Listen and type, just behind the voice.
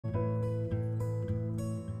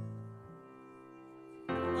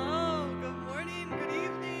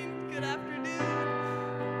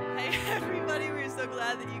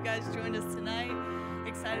that you guys joined us tonight.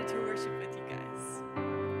 Excited to worship with you guys.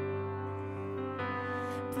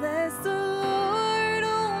 Bless the Lord,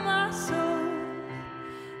 oh my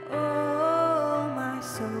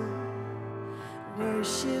soul,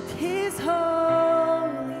 worship his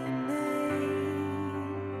holy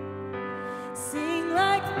name. Sing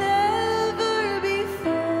like never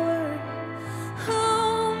before,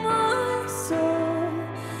 oh my soul,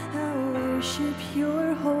 I worship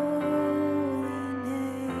your holy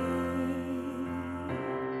name.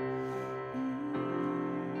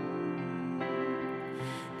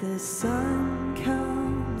 The sun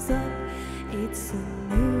comes up, it's a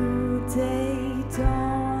new day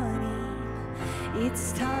dawning.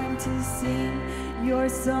 It's time to sing your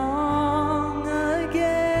song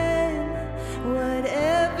again.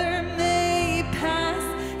 Whatever may pass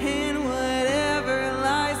and whatever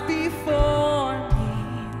lies before me,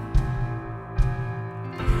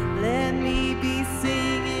 let me be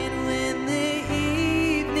singing when the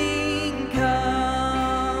evening comes.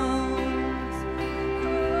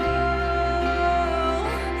 Oh,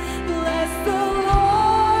 bless the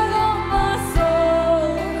Lord, oh my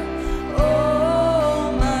soul,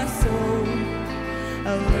 I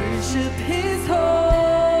worship his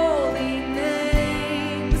holy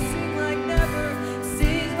name. Sing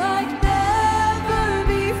like never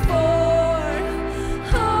before.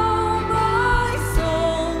 Oh my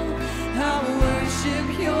soul, I worship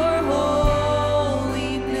your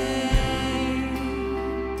holy name.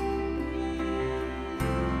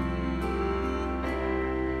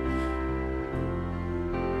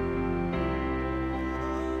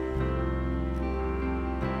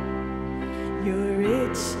 You're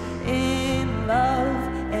rich in love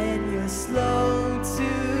and you're slow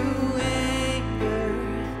to anger.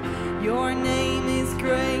 Your name is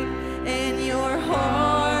great and your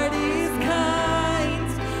heart is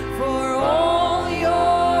kind. For all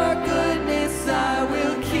your goodness I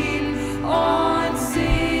will keep on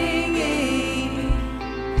singing.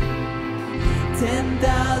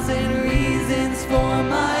 10,000 reasons for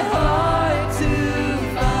my heart to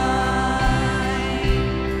find.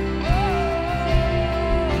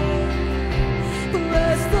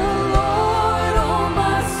 Bless the Lord, oh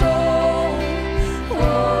my soul,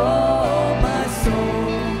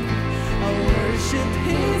 I worship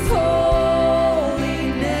his holy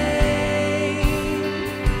name.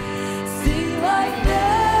 Sing like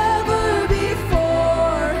never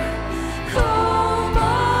before, oh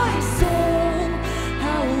my soul,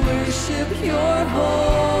 I worship your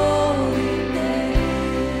holy name.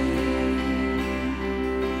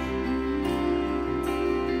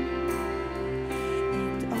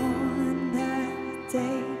 And on that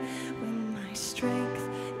day when my strength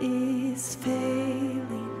is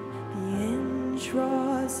failing, the end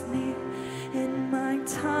draws near and my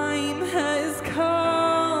time has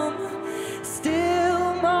come,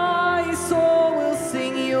 still my soul will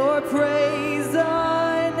sing your praise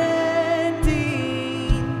unending.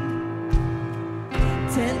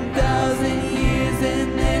 10,000 years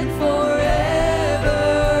and then forevermore.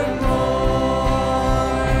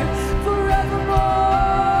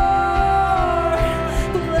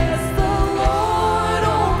 Bless the Lord,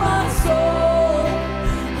 oh my soul,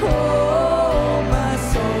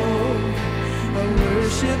 I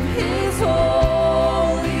worship his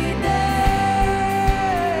holy name.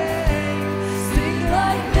 Sing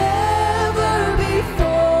like never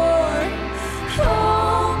before,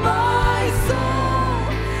 oh my soul,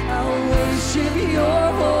 I worship your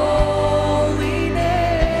holy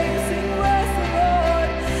name. Sing,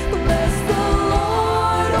 bless the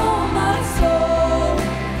Lord, oh my soul,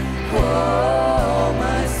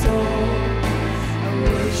 I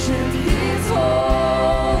worship his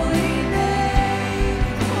holy name.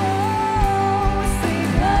 Oh,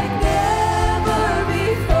 sing like never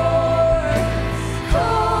before,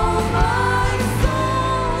 oh my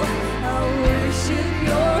soul, I worship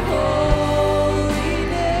your holy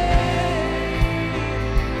name.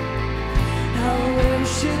 I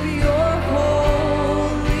worship your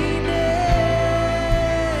holy name.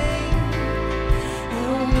 I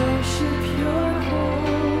worship your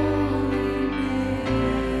holy name.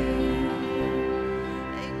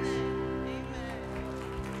 Amen.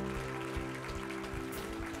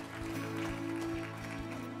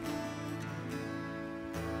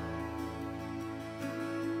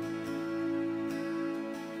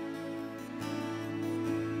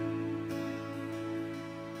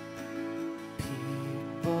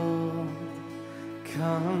 People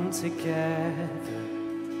come together,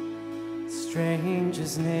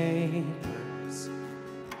 strangers, neighbors,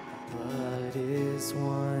 blood is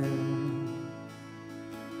one.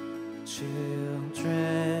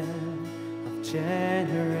 Children of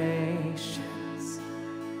generations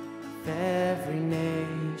of every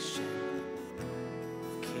nation,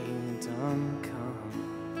 kingdom come.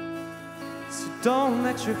 So don't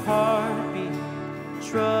let your heart be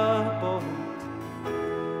troubled.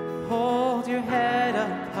 Hold your head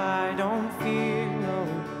up high, don't fear no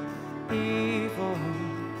evil.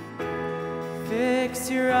 Fix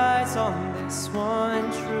your eyes on this one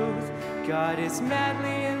truth: God is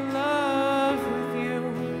madly in love with you.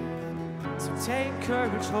 So take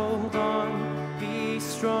courage, hold on, be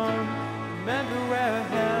strong. Remember where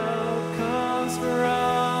help comes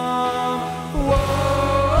from. Whoa.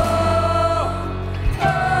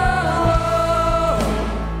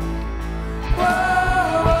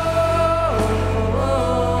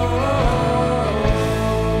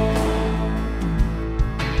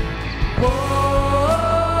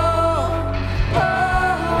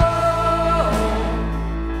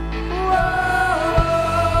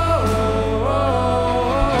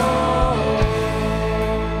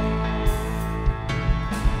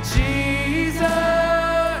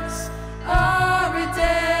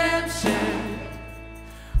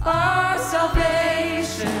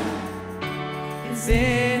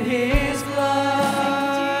 In his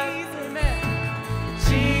blood,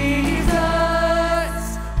 Jesus,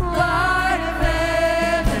 light of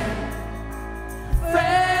heaven,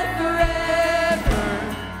 friend forever,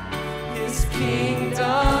 his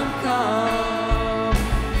kingdom come.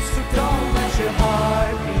 So don't let your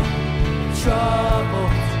heart be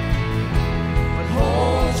troubled, but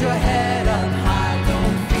hold your head up high,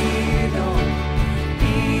 don't fear no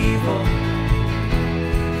evil.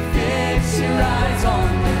 Fix your eyes on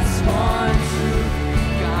this one truth: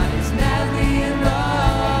 God is madly in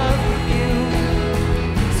love with you.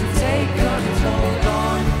 So take courage, hold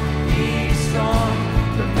on, be strong.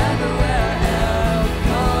 Remember where help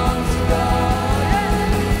comes from.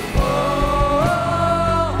 Oh,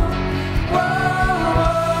 whoa,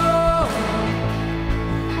 whoa,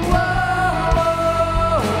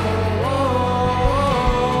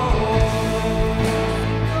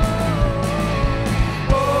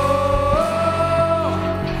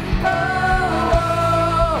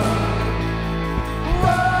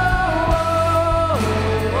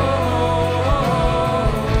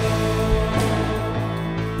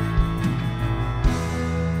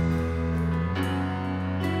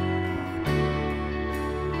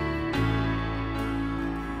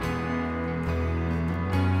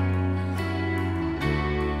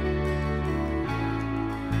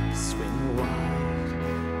 swing wide,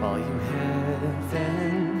 all you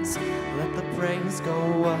heavens, let the praise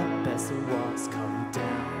go up as the walls come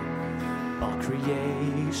down. All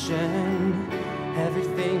creation,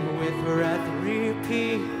 everything with breath,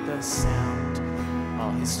 repeat the sound.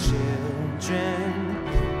 All his children,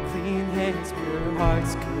 clean hands, pure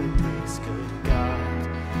hearts, good grace, good God.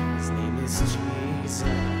 His name is Jesus.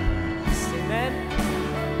 Amen.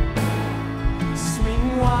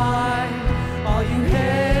 Swing wide, all you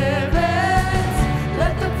heavens,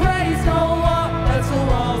 let the praise go up as the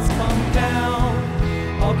walls come down.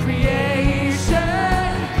 All creation,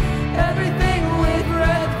 everything with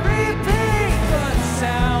breath, repeat the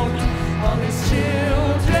sound. All his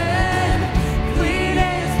children, clean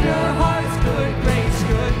hands, pure hearts, good grace,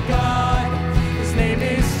 good God. His name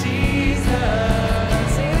is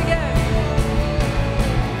Jesus. Sing it again.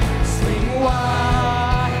 Swing wide.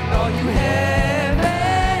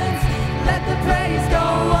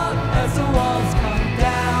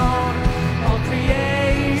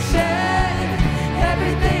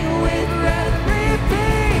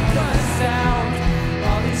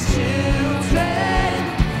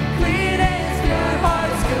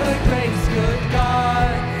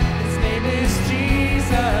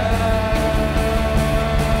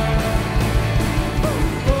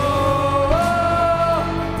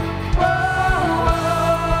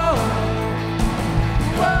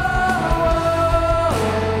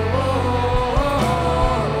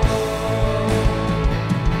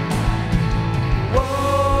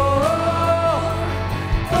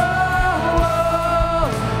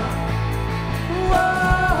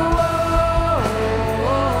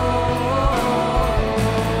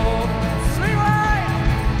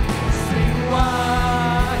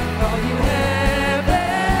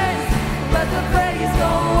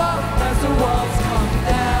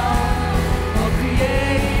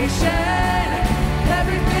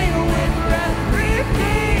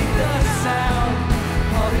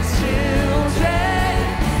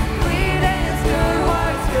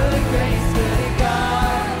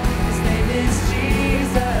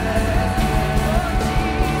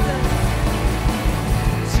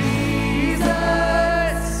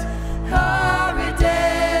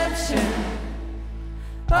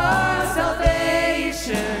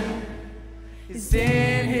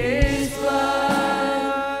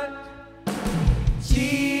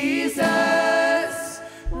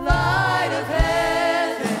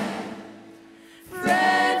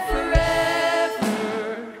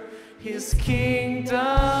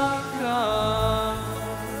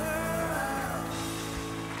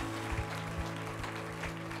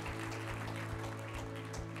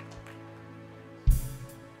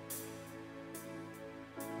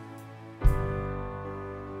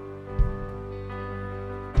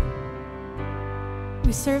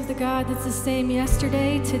 We serve the God that's the same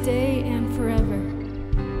yesterday, today, and forever.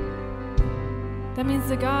 That means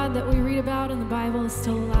the God that we read about in the Bible is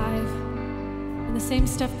still alive. And the same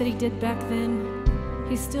stuff that he did back then,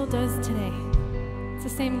 he still does today. It's the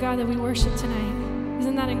same God that we worship tonight.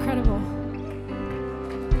 Isn't that incredible?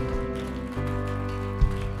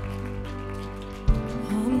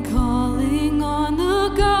 I'm calling on the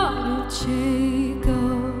God of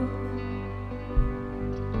Jacob,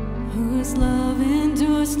 whose love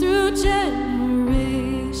endures through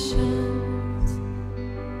generations.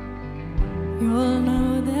 You'll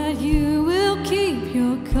know that you will keep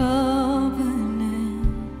your covenant.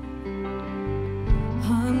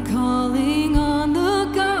 I'm calling on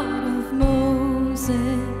the God of Moses,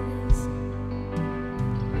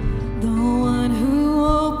 the one who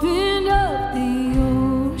opened up the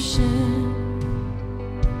ocean.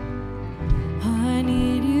 I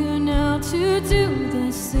need you now to do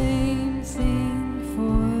the same thing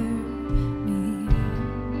for me.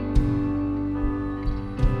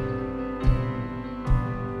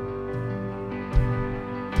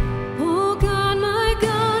 Oh God, my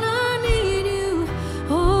God, I need you.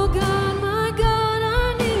 Oh God, my God,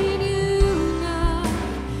 I need you now.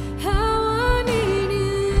 How I need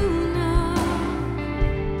you now.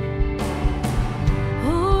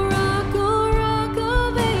 Oh rock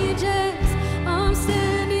of ages, I'm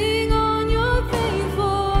standing on your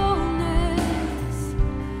faithfulness,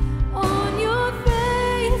 on your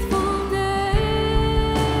faithfulness.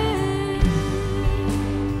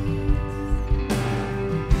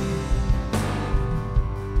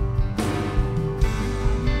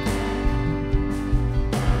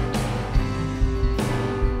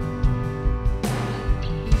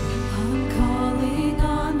 I'm calling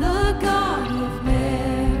on the God of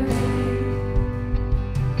Mary,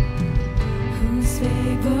 whose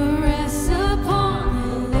favor rests upon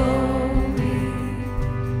the lowly.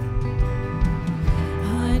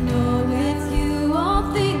 I know with you all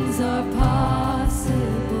things are possible.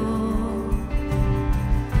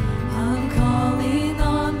 I'm calling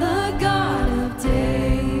on the God of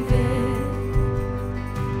David,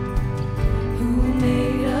 who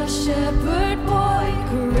made a shepherd boy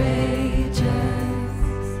courageous.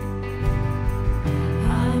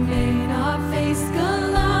 I may not face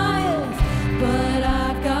Goliath, but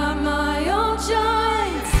I've got my own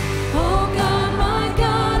giants. Oh God, my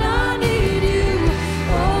God, I need you.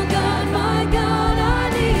 Oh God, my God, I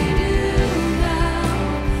need you now.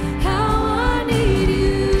 How I need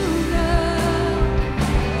you now.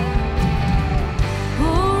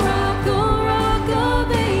 Oh rock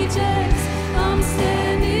of ages, I'm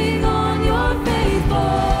standing on your faithfulness.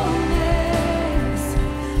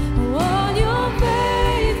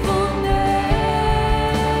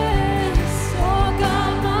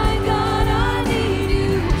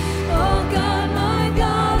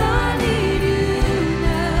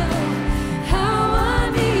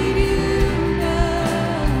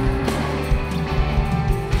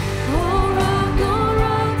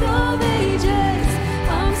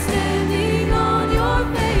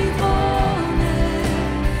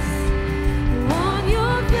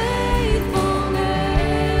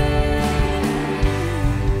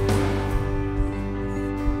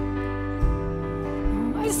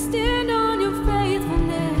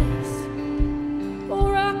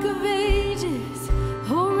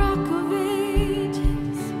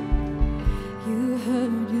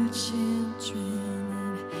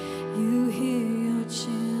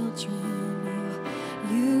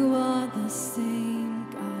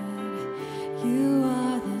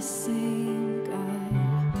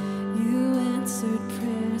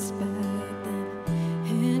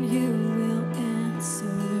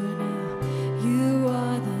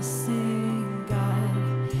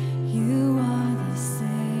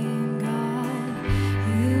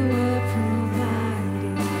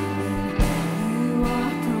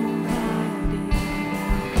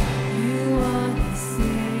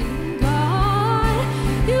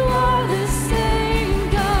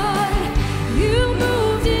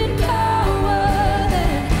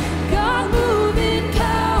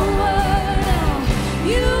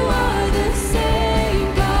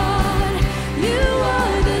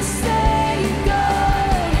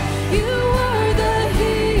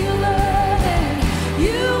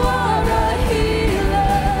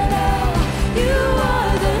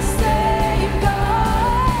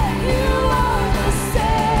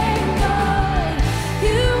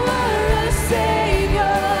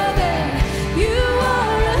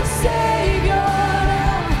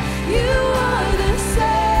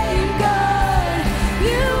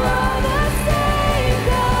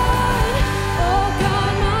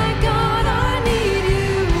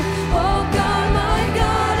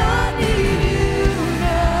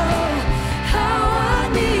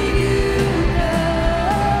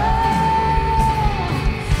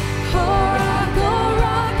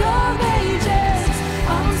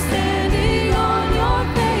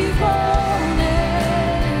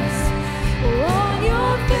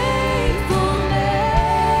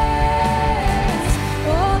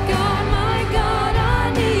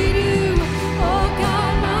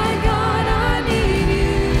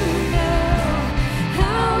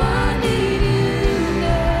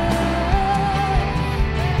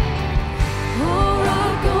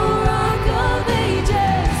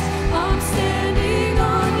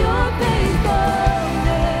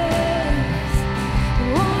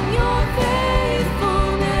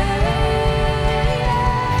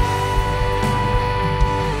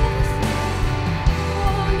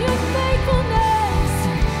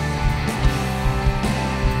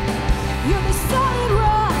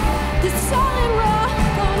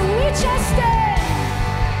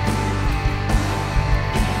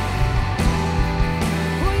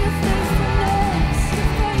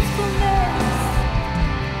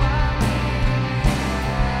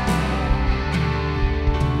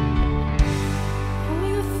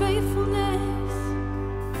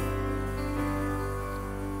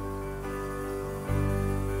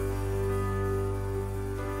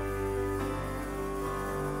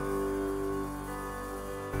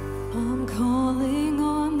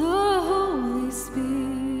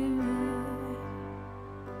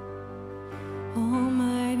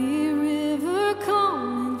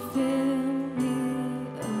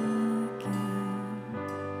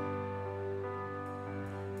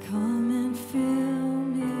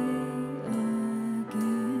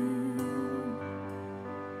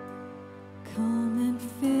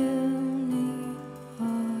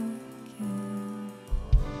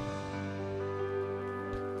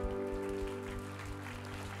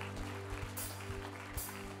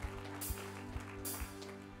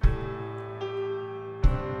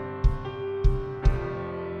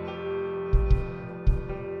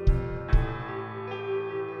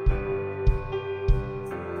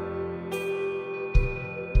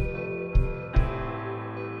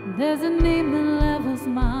 There's a name that levels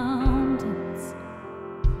mountains,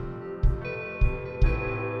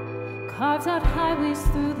 carves out highways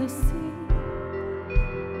through the sea.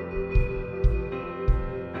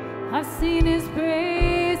 I've seen his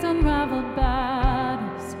praise unravel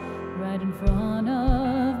battles right in front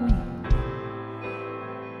of me.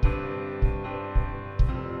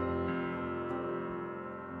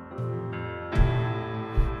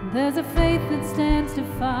 There's a faith that stands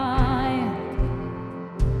defiant,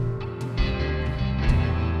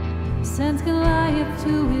 sends Goliath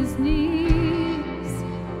to his knees.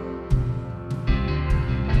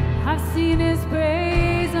 I've seen his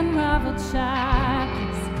praise unravel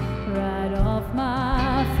shackles right off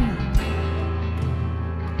my feet.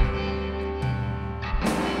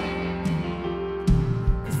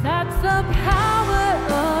 'Cause that's the power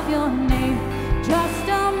of your name. Just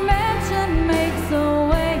a mention makes a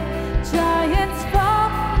way. Giants fall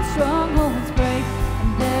and strongholds break,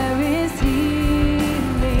 and there is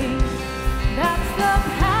healing. That's the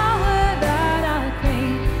power that I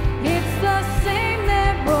claim. It's the same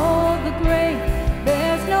that rolled the grave.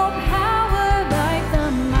 There's no power like the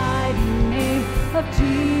mighty name of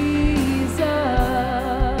Jesus.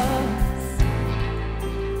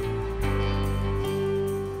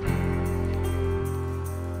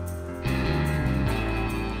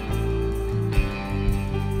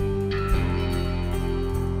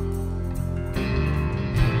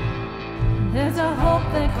 There's a hope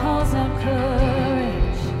that calls out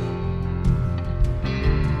courage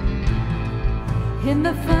in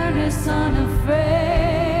the furnace,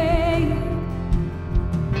 unafraid.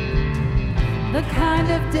 The kind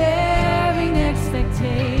of daring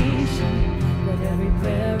expectation that every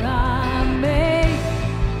prayer I make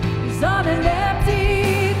is on an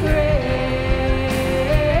empty grave.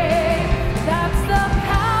 That's the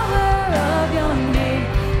power of your name.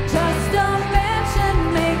 Just a mention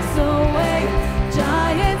makes a way.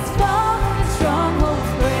 Giants fall and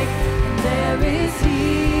strongholds break, and there is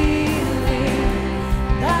healing.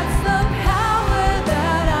 That's the power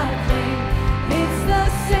that I claim. It's the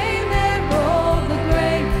same that rolled the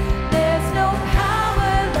grave. There's no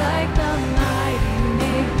power like the mighty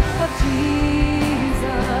name of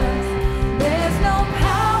Jesus. There's no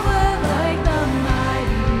power like the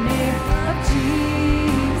mighty name of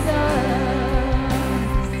Jesus.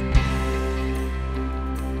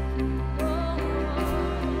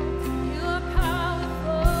 You are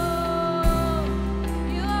powerful.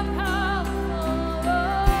 You are powerful.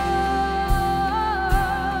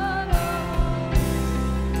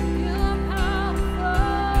 You are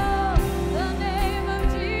powerful. The name of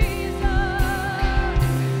Jesus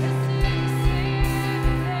is the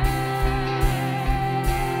saving name.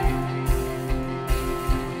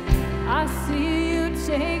 I see you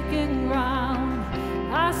taking ground.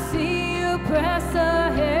 I see you press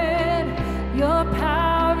ahead. Your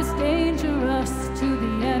power is dangerous to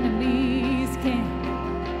the enemy's camp.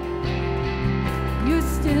 You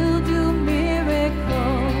still do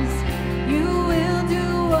miracles. You will do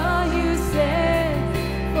what you said.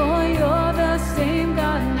 For you're the same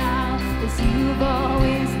God now as you've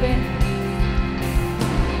always been.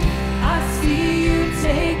 I see you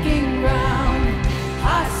taking ground.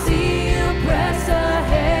 I see you press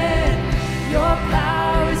ahead. Your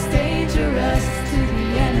power is dangerous to the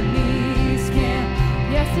enemy's camp.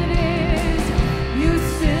 Yes, it is. You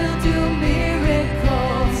still do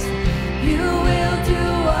miracles. You will do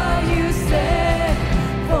what you said.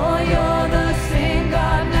 For you're the same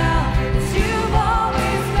God now as you've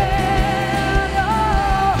always been.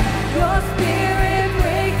 Oh, your spirit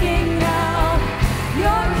breaking out.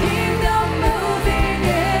 Your kingdom moving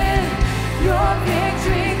in. Your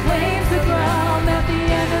victory claims the ground that the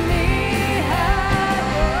enemy had.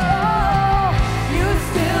 Oh, you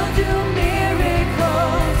still do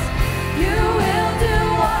miracles. You will do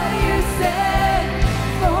what you said.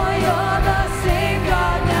 For you're the same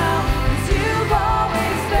God now as you've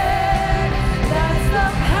always been. That's the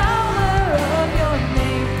power of your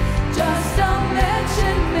name. Just a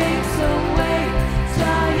mention makes a way.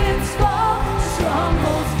 Giants fall,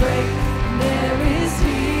 strongholds break, and there is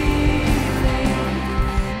healing.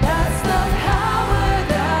 That's the power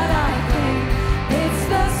that I claim. It's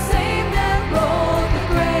the same that rolled the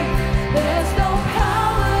grave. There's no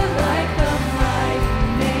power like the mighty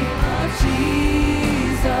name of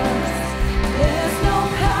Jesus. There's no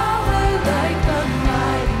power like the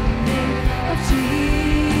mighty name of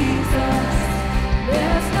Jesus.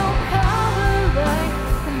 There's no power like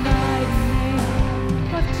the mighty name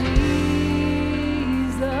of Jesus.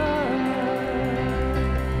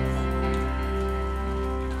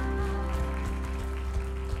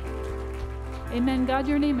 Amen. God,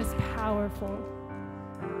 your name is powerful.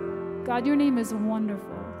 God, your name is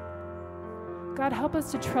wonderful. God, help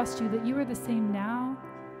us to trust you that you are the same now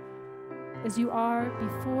as you are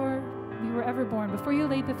before we were ever born. Before you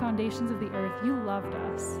laid the foundations of the earth, you loved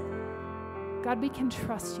us. God, we can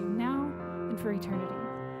trust you now and for eternity.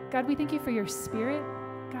 God, we thank you for your Spirit.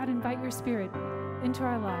 God, invite your Spirit into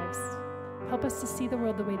our lives. Help us to see the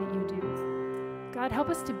world the way that you do. God, help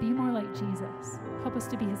us to be more like Jesus. Help us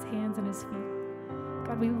to be his hands and his feet.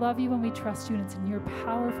 God, we love you and we trust you, and it's in your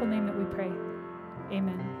powerful name that we pray.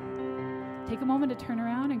 Amen. Take a moment to turn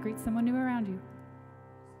around and greet someone new around you.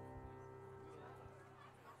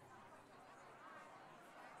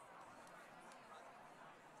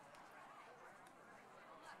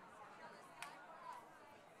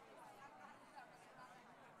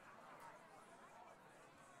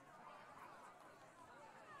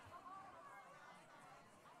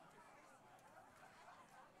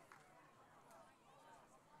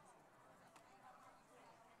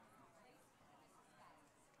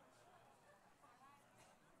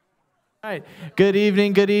 All right. Good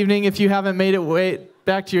evening. Good evening. If you haven't made it way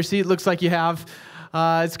back to your seat, looks like you have.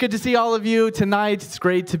 It's good to see all of you tonight. It's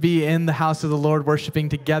great to be in the house of the Lord worshiping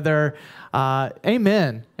together.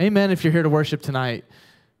 Amen. Amen if you're here to worship tonight.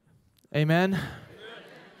 Amen.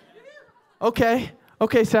 Okay,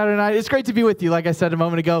 Saturday night. It's great to be with you, like I said a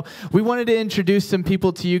moment ago. We wanted to introduce some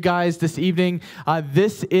people to you guys this evening.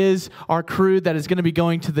 This is our crew that is going to be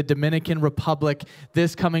going to the Dominican Republic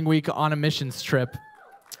this coming week on a missions trip.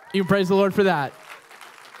 You can praise the Lord for that.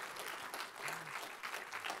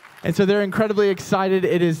 And so they're incredibly excited.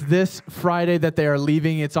 It is this Friday that they are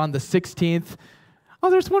leaving. It's on the 16th. Oh,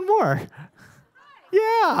 there's one more.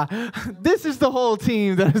 Yeah, this is the whole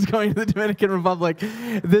team that is going to the Dominican Republic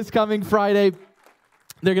this coming Friday.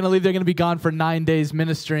 They're going to leave. They're going to be gone for 9 days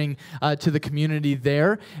ministering to the community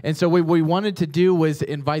there. And so what we wanted to do was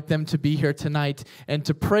invite them to be here tonight and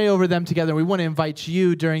to pray over them together. We want to invite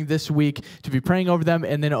you during this week to be praying over them.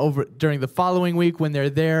 And then during the following week when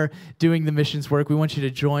they're there doing the missions work, we want you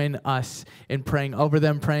to join us in praying over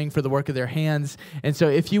them, praying for the work of their hands. And so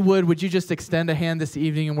if you would you just extend a hand this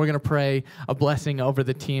evening, and we're going to pray a blessing over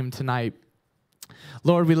the team tonight.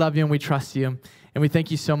 Lord, we love you and we trust you. And we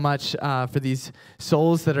thank you so much for these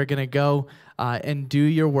souls that are going to go and do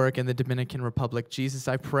your work in the Dominican Republic. Jesus,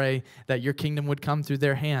 I pray that your kingdom would come through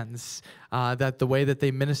their hands, that the way that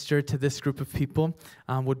they minister to this group of people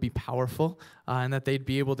would be powerful, and that they'd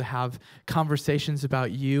be able to have conversations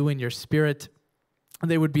about you and your spirit.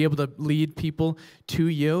 They would be able to lead people to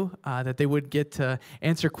you, that they would get to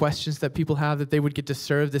answer questions that people have, that they would get to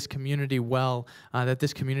serve this community well, that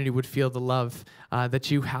this community would feel the love that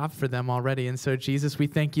you have for them already. And so, Jesus, we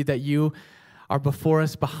thank you that you are before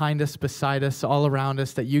us, behind us, beside us, all around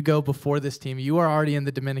us, that you go before this team. You are already in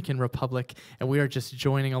the Dominican Republic, and we are just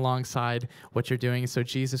joining alongside what you're doing. So,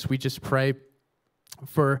 Jesus, we just pray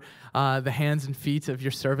for the hands and feet of your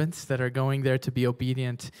servants that are going there to be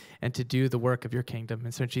obedient and to do the work of your kingdom.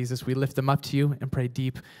 And so, Jesus, we lift them up to you and pray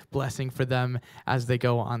deep blessing for them as they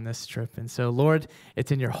go on this trip. And so, Lord,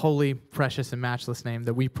 it's in your holy, precious, and matchless name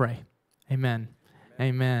that we pray. Amen.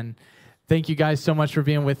 Amen. Thank you guys so much for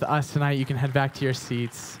being with us tonight. You can head back to your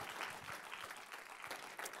seats.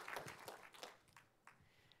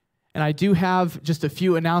 And I do have just a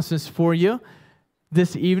few announcements for you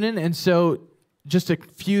this evening. And so, just a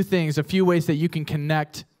few things, a few ways that you can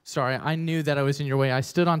connect. Sorry, I knew that I was in your way. I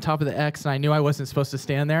stood on top of the X, and I knew I wasn't supposed to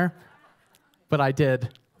stand there, but I did.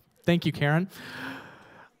 Thank you, Karen.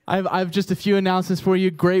 I have just a few announcements for you,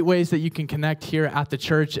 great ways that you can connect here at the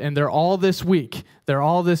church, and they're all this week.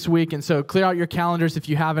 And so clear out your calendars if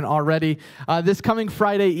you haven't already. This coming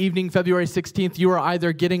Friday evening, February 16th, you are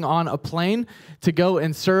either getting on a plane to go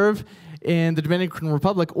and serve in the Dominican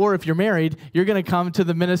Republic, or if you're married, you're going to come to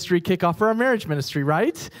the ministry kickoff for our marriage ministry,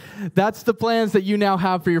 right? That's the plans that you now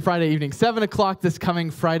have for your Friday evening. 7 o'clock this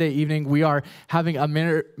coming Friday evening, we are having a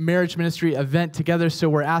marriage ministry event together, so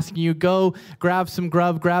we're asking you, go grab some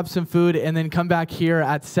grub, grab some food, and then come back here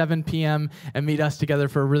at 7 p.m. and meet us together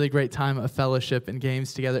for a really great time of fellowship and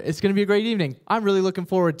games together. It's going to be a great evening. I'm really looking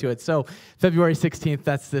forward to it. So February 16th,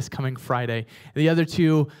 that's this coming Friday. The other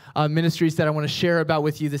two ministries that I want to share about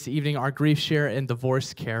with you this evening are Grief Share and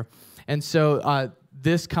Divorce Care. And so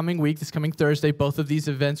this coming week, this coming Thursday, both of these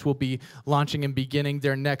events will be launching and beginning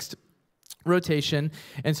their next rotation.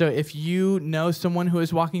 And so if you know someone who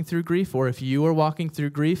is walking through grief, or if you are walking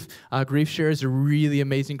through grief, Grief Share is a really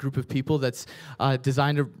amazing group of people that's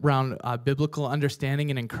designed around biblical understanding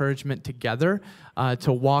and encouragement together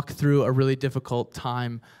to walk through a really difficult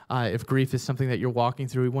time. If grief is something that you're walking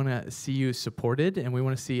through, we want to see you supported, and we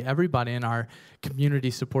want to see everybody in our community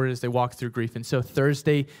supported as they walk through grief. And so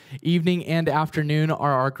Thursday evening and afternoon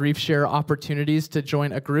are our Grief Share opportunities to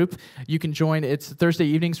join a group. You can join, it's Thursday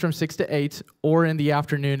evenings from 6 to 8, or in the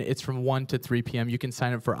afternoon, it's from 1 to 3 p.m. You can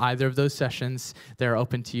sign up for either of those sessions. They're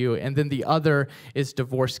open to you. And then the other is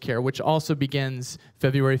Divorce Care, which also begins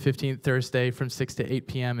February 15th, Thursday, from 6 to 8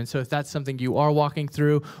 p.m. And so if that's something you are walking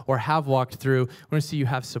through or have walked through, we want to see you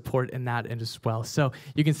have support in that as well. So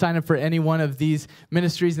you can sign up for any one of these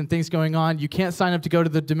ministries and things going on. You can't sign up to go to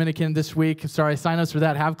the Dominican this week. Sorry, sign-ups for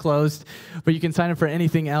that have closed. But you can sign up for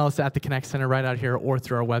anything else at the Connect Center right out here or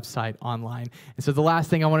through our website online. And so the last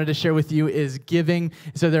thing I wanted to share with you is giving.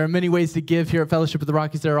 So there are many ways to give here at Fellowship of the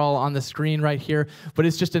Rockies. They're all on the screen right here. But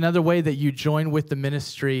it's just another way that you join with the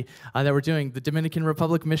ministry that we're doing. The Dominican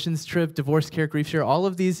Republic missions trip, Divorce Care, Grief Share, all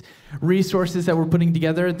of these resources that we're putting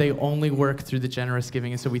together, they only work through the generous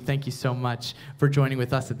giving. And so we thank you so much for joining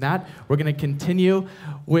with us in that. We're going to continue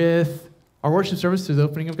with our worship service through the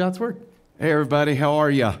opening of God's Word. Hey, everybody. How are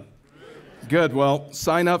you? Good. Well,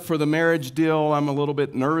 sign up for the marriage deal. I'm a little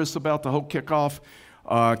bit nervous about the whole kickoff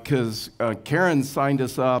because Karen signed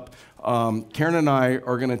us up. Karen and I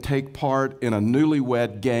are going to take part in a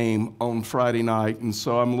newlywed game on Friday night, and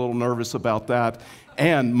so I'm a little nervous about that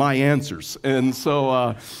and my answers. And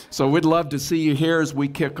so we'd love to see you here as we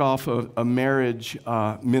kick off a marriage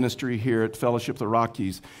ministry here at Fellowship of the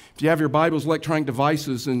Rockies. If you have your Bibles, electronic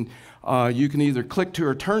devices, and you can either click to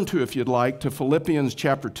or turn to, if you'd like, to Philippians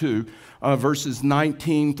chapter 2, verses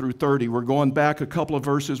 19 through 30. We're going back a couple of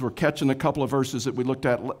verses. We're catching a couple of verses that we looked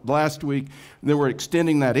at last week, and then we're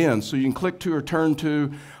extending that in. So you can click to or turn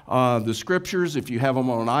to the scriptures if you have them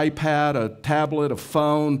on an iPad, a tablet, a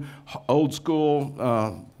phone, old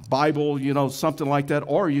school Bible, you know, something like that,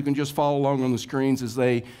 or you can just follow along on the screens as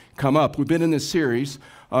they come up. We've been in this series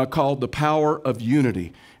called The Power of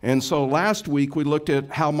Unity. And so last week we looked at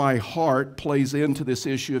how my heart plays into this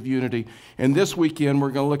issue of unity. And this weekend we're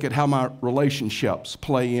going to look at how my relationships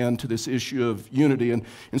play into this issue of unity. And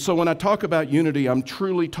so when I talk about unity, I'm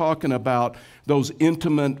truly talking about those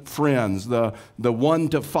intimate friends, the 1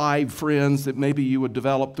 to 5 friends that maybe you would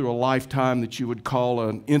develop through a lifetime that you would call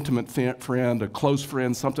an intimate friend, a close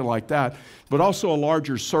friend, something like that, but also a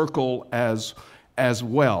larger circle as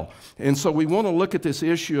well. And so we want to look at this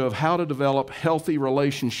issue of how to develop healthy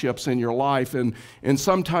relationships in your life. And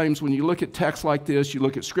sometimes when you look at texts like this, you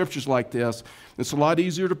look at scriptures like this, it's a lot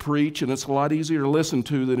easier to preach and it's a lot easier to listen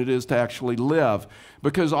to than it is to actually live.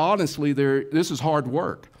 Because honestly, this is hard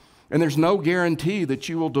work. And there's no guarantee that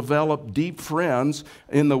you will develop deep friends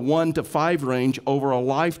in the 1 to 5 range over a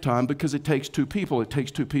lifetime, because it takes 2 people. It takes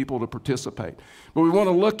 2 people to participate. But we want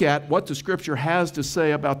to look at what the Scripture has to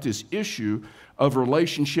say about this issue of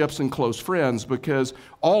relationships and close friends, because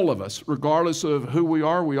all of us, regardless of who we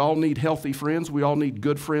are, we all need healthy friends. We all need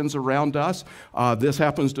good friends around us. This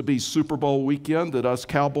happens to be Super Bowl weekend that us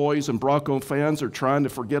Cowboys and Bronco fans are trying to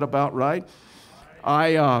forget about, right?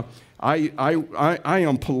 I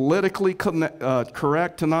am politically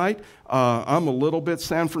correct tonight. I'm a little bit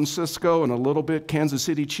San Francisco and a little bit Kansas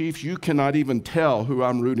City Chiefs. You cannot even tell who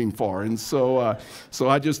I'm rooting for, and so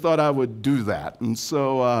I just thought I would do that. And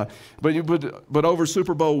so, but over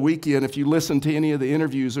Super Bowl weekend, if you listen to any of the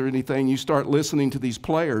interviews or anything, you start listening to these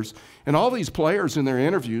players, and all these players in their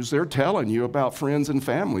interviews, they're telling you about friends and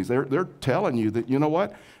families. They're telling you that, you know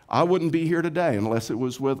what? I wouldn't be here today unless it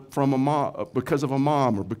was from a mom, because of a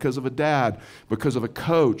mom, or because of a dad, because of a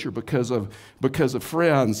coach, or because of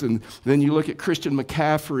friends. And then you look at Christian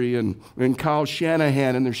McCaffrey and Kyle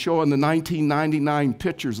Shanahan, and they're showing the 1999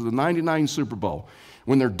 pictures of the 99 Super Bowl,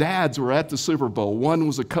 when their dads were at the Super Bowl. One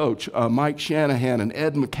was a coach, Mike Shanahan, and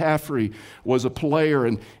Ed McCaffrey was a player,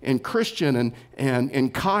 and Christian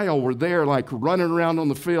and Kyle were there like running around on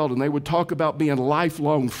the field, and they would talk about being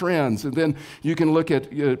lifelong friends. And then you can look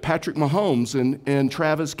at Patrick Mahomes and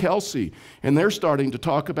Travis Kelce, and they're starting to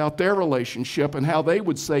talk about their relationship and how they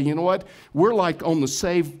would say, you know what, we're like on the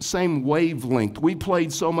same wavelength. We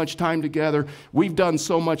played so much time together. We've done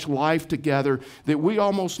so much life together that we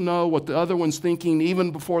almost know what the other one's thinking even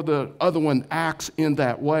before the other one acts in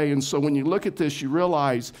that way. And so when you look at this, you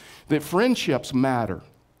realize that friendships matter.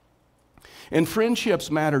 And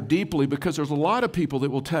friendships matter deeply because there's a lot of people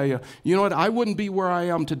that will tell you, you know what, I wouldn't be where I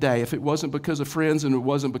am today if it wasn't because of friends and it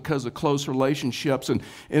wasn't because of close relationships. And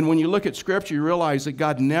when you look at Scripture, you realize that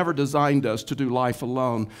God never designed us to do life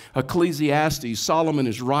alone. Ecclesiastes, Solomon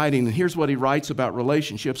is writing, and here's what he writes about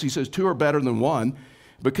relationships. He says, 2 are better than 1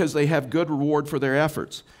 because they have good reward for their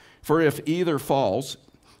efforts. For if either falls,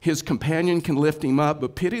 his companion can lift him up,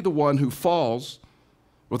 but pity the one who falls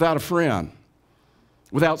without a friend,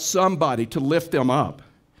 without somebody to lift them up.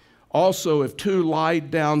 Also, if 2 lie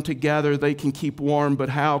down together, they can keep warm, but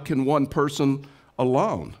how can one person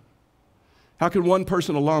alone? How can one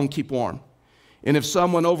person alone keep warm? And if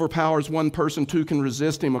someone overpowers one person, 2 can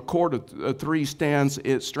resist him. A cord of 3 strands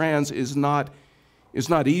is not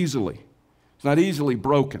easily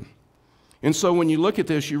broken. And so when you look at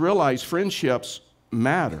this, you realize friendships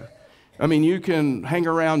matter. I mean, you can hang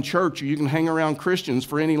around church or you can hang around Christians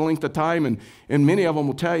for any length of time, and many of them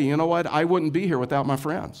will tell you, you know what, I wouldn't be here without my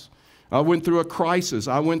friends. I went through a crisis.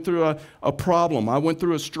 I went through a problem. I went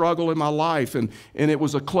through a struggle in my life, and it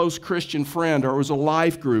was a close Christian friend, or it was a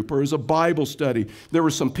life group, or it was a Bible study. There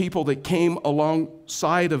were some people that came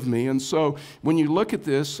alongside of me. And so when you look at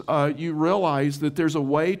this, you realize that there's a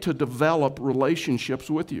way to develop relationships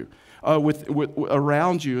with you.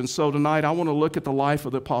 Around you. And so tonight I want to look at the life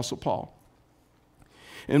of the Apostle Paul.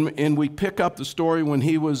 And we pick up the story when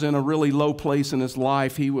he was in a really low place in his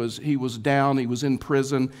life. He was down. He was in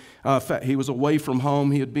prison. He was away from home.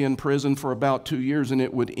 He had been in prison for about 2 years, and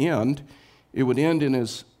it would end in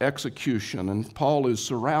his execution. And Paul is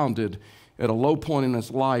surrounded at a low point in his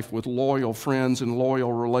life with loyal friends and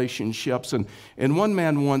loyal relationships. And one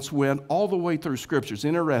man once went all the way through Scripture. It's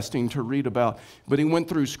interesting to read about, but he went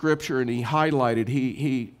through Scripture and he highlighted,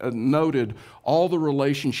 he noted all the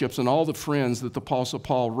relationships and all the friends that the Apostle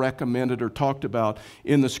Paul recommended or talked about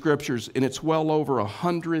in the Scriptures, and it's well over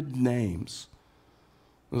 100 names.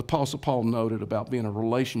 The Apostle Paul noted about being a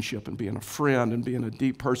relationship and being a friend and being a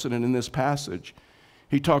deep person. And in this passage,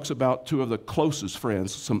 he talks about 2 of the closest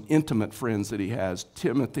friends, some intimate friends that he has,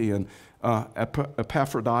 Timothy and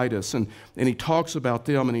Epaphroditus. And he talks about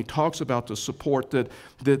them, and he talks about the support that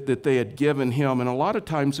they had given him. And a lot of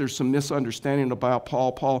times there's some misunderstanding about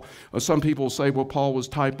Paul. Some people say, well, Paul was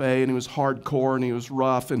type A, and he was hardcore, and he was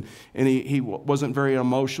rough, and he wasn't very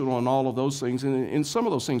emotional, and all of those things. And some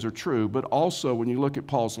of those things are true. But also, when you look at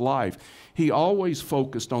Paul's life, he always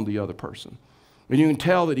focused on the other person. And you can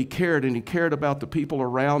tell that he cared, and he cared about the people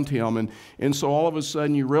around him. And so all of a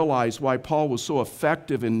sudden you realize why Paul was so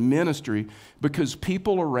effective in ministry, because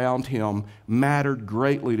people around him mattered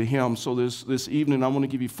greatly to him. So this evening I want to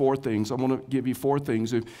give you 4 things. I want to give you 4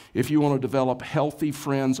 things if you want to develop healthy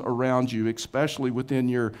friends around you, especially within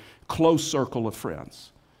your close circle of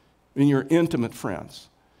friends, in your intimate friends.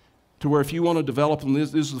 To where if you want to develop them,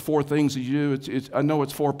 this is the 4 things that you do. I know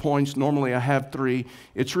it's 4 points. Normally I have 3.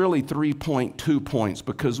 It's really 3.2 points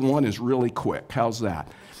because 1 is really quick. How's that?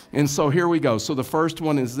 And so here we go. So the first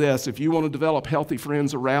one is this. If you want to develop healthy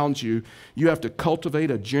friends around you, you have to cultivate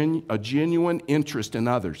a genuine interest in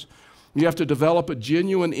others. You have to develop a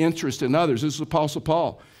genuine interest in others. This is Apostle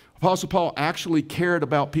Paul. Apostle Paul actually cared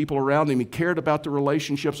about people around him. He cared about the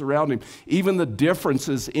relationships around him, even the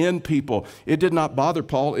differences in people. It did not bother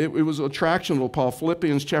Paul. It was attraction to Paul.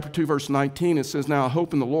 Philippians chapter 2, verse 19, it says, now I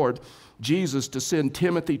hope in the Lord Jesus to send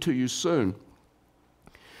Timothy to you soon,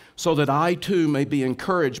 so that I too may be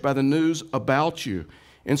encouraged by the news about you.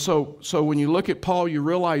 And so when you look at Paul, you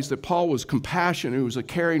realize that Paul was compassionate, he was a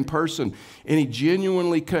caring person, and he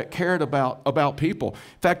genuinely cared about people.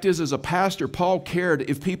 Fact is, as a pastor, Paul cared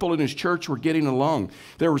if people in his church were getting along.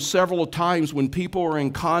 There were several times when people were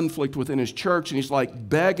in conflict within his church, and he's like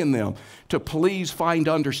begging them to please find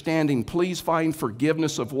understanding, please find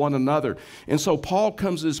forgiveness of one another. And so Paul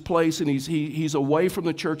comes to this place, and he's away from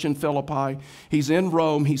the church in Philippi. He's in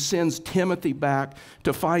Rome. He sends Timothy back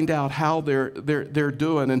to find out how they're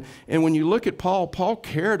doing. And when you look at Paul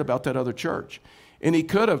cared about that other church. And he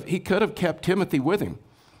could have kept Timothy with him.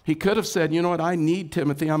 He could have said, you know what, I need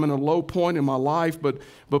Timothy. I'm in a low point in my life. But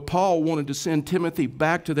Paul wanted to send Timothy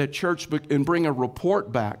back to that church and bring a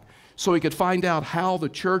report back so he could find out how the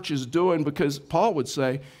church is doing, because Paul would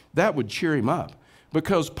say that would cheer him up,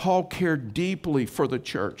 because Paul cared deeply for the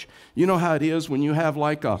church. You know how it is when you have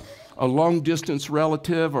like a long-distance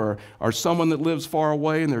relative or someone that lives far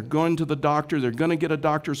away, and they're going to the doctor, they're going to get a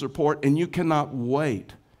doctor's report, and you cannot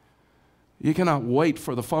wait. You cannot wait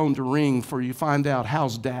for the phone to ring for you to find out,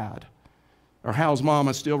 how's Dad? Or how's Mom?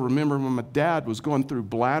 I still remember when my dad was going through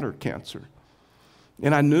bladder cancer.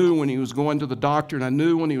 And I knew when he was going to the doctor, and I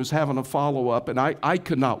knew when he was having a follow-up, and I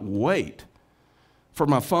could not wait for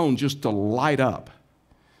my phone just to light up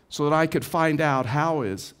so that I could find out how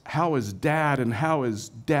is Dad and how is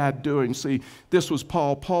Dad doing. See, this was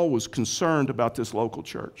Paul. Paul was concerned about this local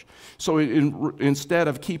church. So instead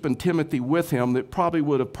of keeping Timothy with him, that probably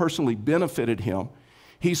would have personally benefited him,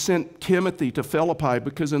 he sent Timothy to Philippi,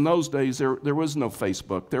 because in those days there was no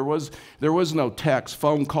Facebook, there was no text,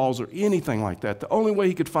 phone calls, or anything like that. The only way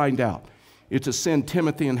he could find out is to send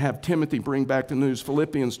Timothy and have Timothy bring back the news.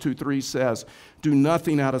 Philippians 2:3 says, "Do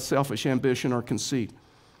nothing out of selfish ambition or conceit,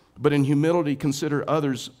 but in humility consider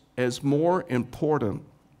others as more important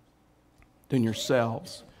than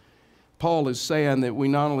yourselves." Paul is saying that we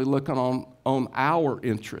not only look on our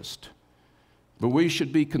interest, but we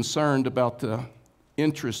should be concerned about the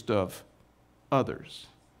interest of others.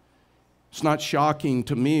 It's not shocking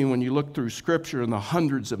to me when you look through Scripture and the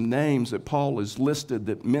hundreds of names that Paul has listed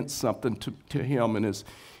that meant something to him in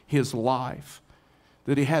his life,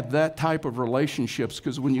 that he had that type of relationships,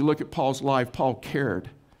 because when you look at Paul's life, Paul cared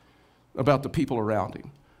about the people around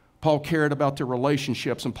him. Paul cared about their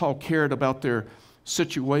relationships, and Paul cared about their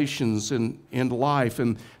situations in life.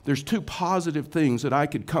 And there's two positive things that I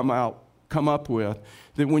could come up with,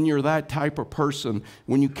 that when you're that type of person,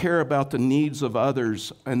 when you care about the needs of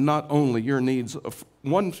others and not only your needs,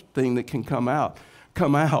 one thing that can come out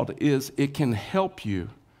is it can help you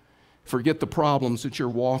forget the problems that you're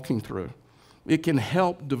walking through. It can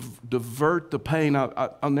help divert the pain.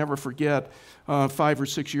 I'll never forget, 5 or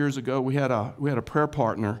 6 years ago, we had a prayer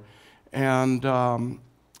partner, and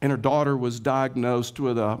her daughter was diagnosed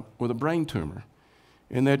with a brain tumor.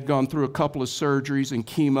 And they'd gone through a couple of surgeries and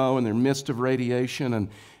chemo in their midst of radiation.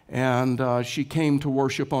 And she came to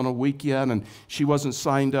worship on a weekend, and she wasn't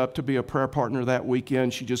signed up to be a prayer partner that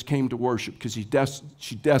weekend. She just came to worship because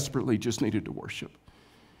she desperately just needed to worship.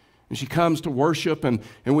 And she comes to worship, and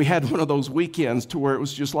we had one of those weekends to where it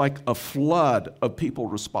was just like a flood of people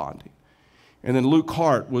responding. And then Luke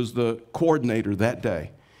Hart was the coordinator that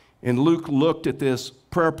day. And Luke looked at this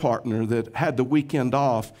prayer partner that had the weekend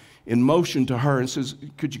off and motioned to her and says,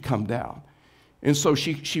 "Could you come down?" And so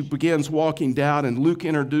she begins walking down, and Luke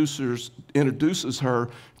introduces her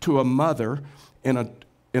to a mother and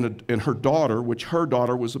her daughter, which her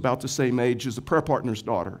daughter was about the same age as the prayer partner's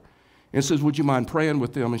daughter, and says, "Would you mind praying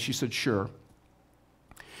with them?" And she said, "Sure."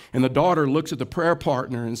 And the daughter looks at the prayer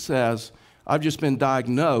partner and says, "I've just been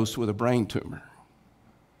diagnosed with a brain tumor.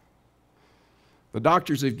 The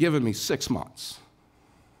doctors have given me 6 months.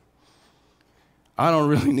 I don't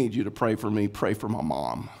really need you to pray for me. Pray for my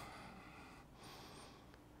mom.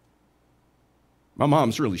 My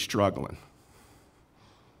mom's really struggling."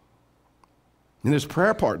 And this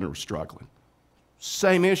prayer partner was struggling.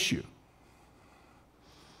 Same issue.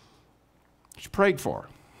 She prayed for her.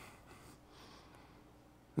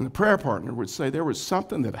 And the prayer partner would say, "There was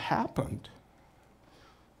something that happened.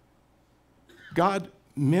 God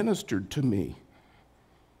ministered to me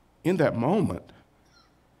in that moment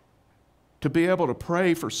to be able to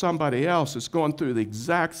pray for somebody else that's going through the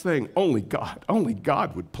exact thing. Only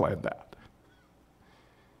God would plan that.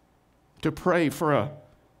 To pray for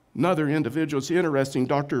another individual." It's interesting,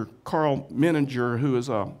 Dr. Carl Menninger, who is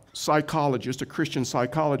a psychologist, a Christian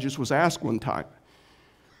psychologist, was asked one time,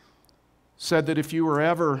 said that if you were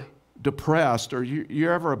ever depressed or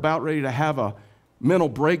you're ever about ready to have a mental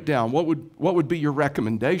breakdown, what would be your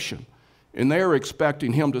recommendation? And they were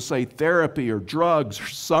expecting him to say therapy or drugs or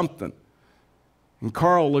something. And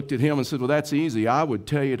Carl looked at him and said, "Well, that's easy. I would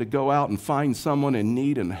tell you to go out and find someone in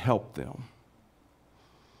need and help them."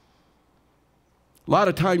 A lot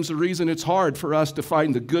of times the reason it's hard for us to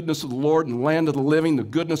find the goodness of the Lord in the land of the living, the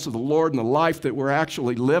goodness of the Lord in the life that we're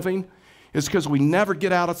actually living, is because we never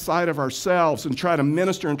get outside of ourselves and try to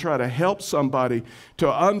minister and try to help somebody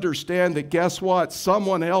to understand that, guess what?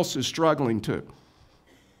 Someone else is struggling too.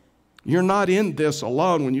 You're not in this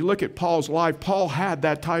alone. When you look at Paul's life, Paul had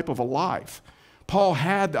that type of a life. Paul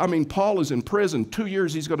is in prison. 2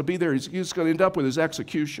 years he's going to be there. He's going to end up with his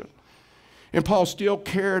execution. And Paul still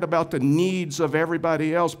cared about the needs of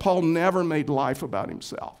everybody else. Paul never made life about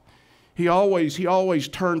himself. He always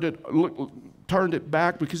turned it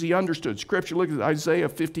back because he understood Scripture. Look at Isaiah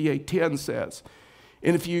 58:10 says,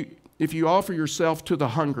 "And if you offer yourself to the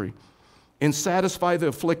hungry and satisfy the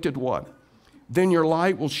afflicted one, then your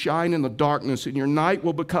light will shine in the darkness and your night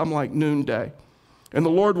will become like noonday. And the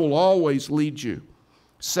Lord will always lead you,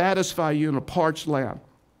 satisfy you in a parched land,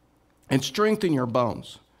 and strengthen your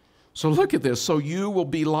bones." So look at this. "So you will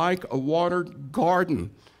be like a watered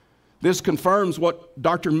garden." This confirms what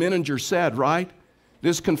Dr. Menninger said, right?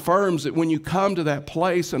 This confirms that when you come to that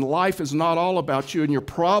place and life is not all about you and your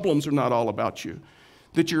problems are not all about you,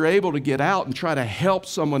 that you're able to get out and try to help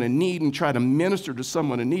someone in need and try to minister to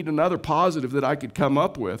someone in need. Another positive that I could come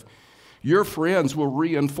up with, your friends will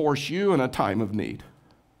reinforce you in a time of need.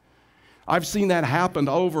 I've seen that happen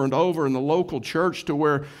over and over in the local church to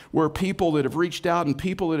where people that have reached out and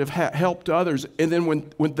people that have helped others, and then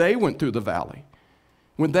when they went through the valley,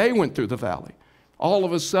 all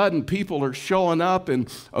of a sudden people are showing up in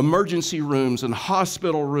emergency rooms and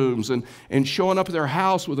hospital rooms and showing up at their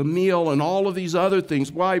house with a meal and all of these other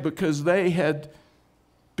things. Why? Because they had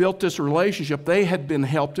built this relationship. They had been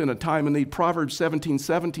helped in a time of need. Proverbs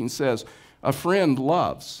 17:17 says, a friend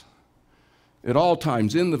loves at all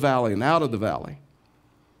times, in the valley and out of the valley.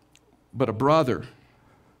 But a brother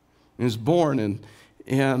is born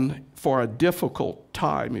in for a difficult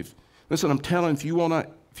time. Listen, I'm telling you,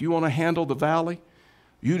 if you want to handle the valley,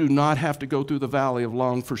 you do not have to go through the valley of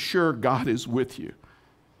long. For sure, God is with you.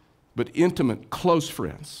 But intimate, close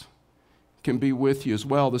friends can be with you as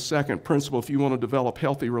well. The second principle, if you want to develop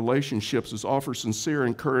healthy relationships, is offer sincere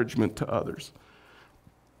encouragement to others.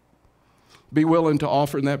 Be willing to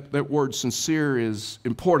offer, and that word sincere is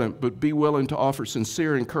important, but be willing to offer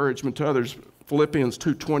sincere encouragement to others. Philippians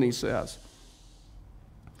 2:20 says,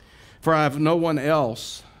 for I have no one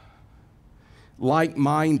else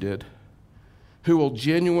like-minded who will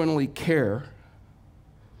genuinely care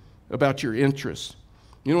about your interests.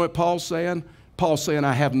 You know what Paul's saying? Paul's saying,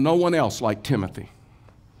 I have no one else like Timothy.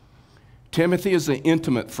 Timothy is an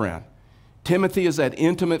intimate friend. Timothy is that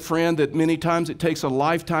intimate friend that many times it takes a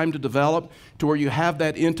lifetime to develop, to where you have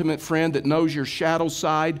that intimate friend that knows your shadow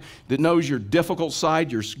side, that knows your difficult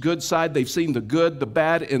side, your good side. They've seen the good, the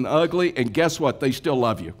bad, and the ugly, and guess what? They still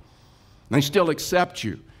love you. They still accept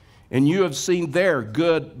you. And you have seen their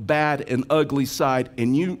good, bad, and ugly side,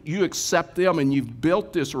 and you accept them, and you've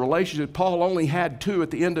built this relationship. Paul only had two at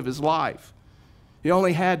the end of his life. He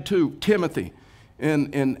only had two, Timothy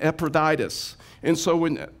and Epaphroditus. And so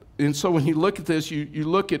when you look at this, you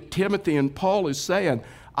look at Timothy, and Paul is saying,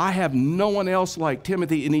 I have no one else like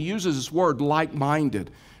Timothy, and he uses this word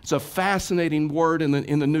like-minded. It's a fascinating word in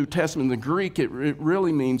the New Testament. In the Greek, it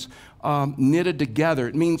really means knitted together.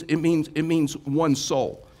 It means one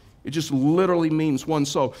soul. It just literally means one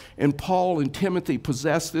soul. And Paul and Timothy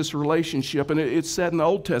possess this relationship, and it's said in the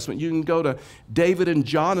Old Testament. You can go to David and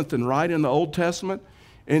Jonathan, right, in the Old Testament,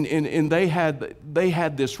 and they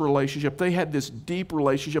had this relationship. They had this deep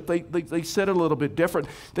relationship. They said it a little bit different.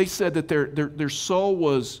 They said that their soul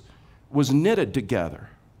was knitted together.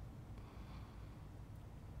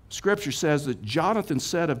 Scripture says that Jonathan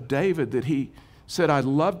said of David that he said, I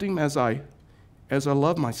loved him as I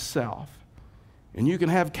love myself. And you can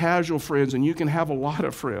have casual friends, and you can have a lot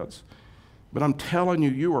of friends. But I'm telling you,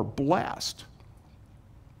 you are blessed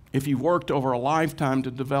if you've worked over a lifetime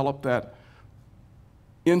to develop that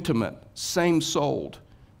intimate, same-souled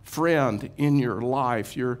friend in your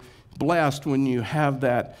life. You're blessed when you have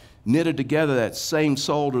that knitted together, that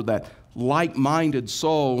same-souled or that like-minded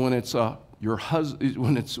soul when it's your husband,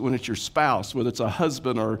 when it's your spouse, whether it's a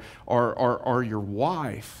husband or your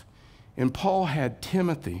wife. And Paul had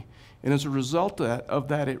Timothy. And as a result of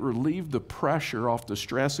that, it relieved the pressure off the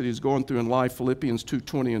stress that he's going through in life. Philippians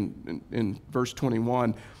 2:20 in verse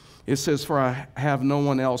 21, it says, for I have no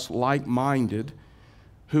one else like-minded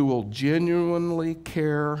who will genuinely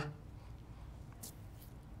care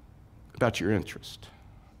about your interest.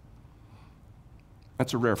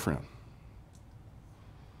 That's a rare friend.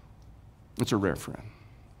 It's a rare friend.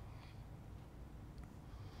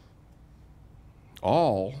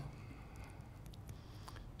 All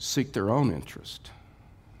seek their own interest,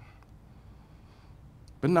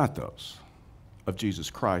 but not those of Jesus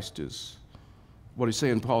Christ. Is what he's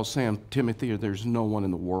saying. Paul's saying, Timothy, there's no one in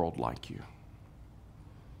the world like you.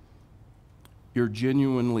 You're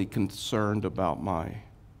genuinely concerned about my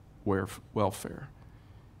welfare.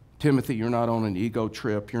 Timothy, you're not on an ego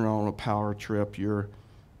trip. You're not on a power trip. You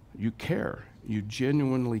care. You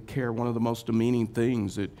genuinely care. One of the most demeaning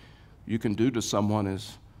things that you can do to someone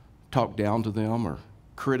is talk down to them or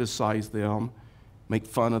criticize them, make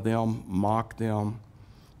fun of them, mock them.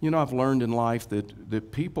 You know, I've learned in life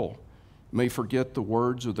that people may forget the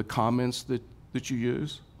words or the comments that you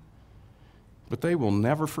use, but they will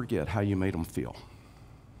never forget how you made them feel.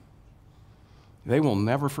 They will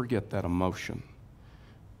never forget that emotion.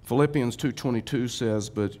 Philippians 2:22 says,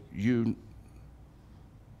 but you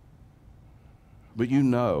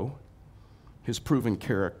know his proven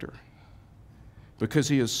character, because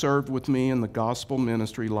he has served with me in the gospel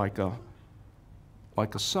ministry like a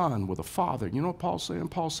son with a father. You know what Paul's saying?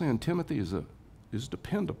 Paul's saying Timothy is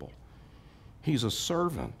dependable. He's a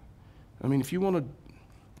servant. I mean, if you want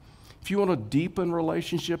to deepen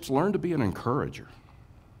relationships, learn to be an encourager.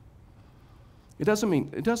 It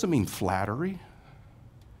doesn't mean flattery.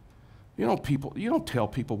 You don't tell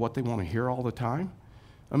people what they want to hear all the time.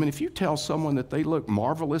 I mean, if you tell someone that they look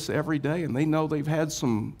marvelous every day and they know they've had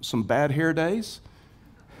some bad hair days,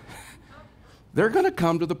 they're going to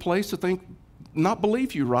come to the place to not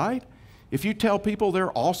believe you, right? If you tell people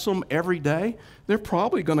they're awesome every day, they're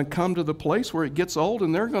probably going to come to the place where it gets old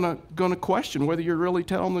and they're going to question whether you're really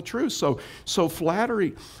telling the truth. So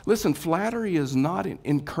flattery, listen, flattery is not an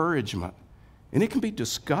encouragement, and it can be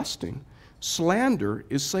disgusting. Slander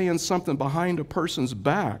is saying something behind a person's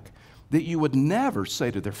back that you would never say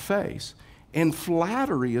to their face. And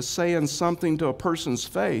flattery is saying something to a person's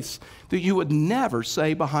face that you would never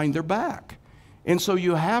say behind their back. And so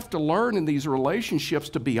you have to learn in these relationships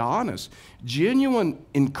to be honest. Genuine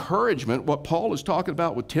encouragement, what Paul is talking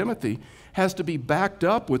about with Timothy, has to be backed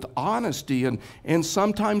up with honesty and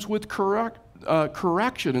sometimes with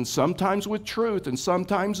correction, and sometimes with truth, and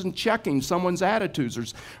sometimes in checking someone's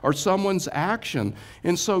attitudes or someone's action.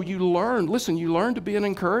 And so you learn to be an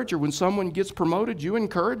encourager. When someone gets promoted, you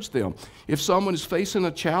encourage them. If someone is facing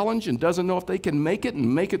a challenge and doesn't know if they can make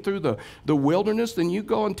it through the wilderness, then you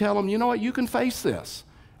go and tell them, you know what, you can face this.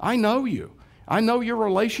 I know you. I know your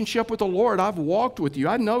relationship with the Lord. I've walked with you.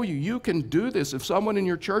 I know you. You can do this. If someone in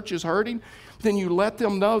your church is hurting, then you let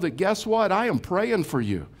them know that, guess what? I am praying for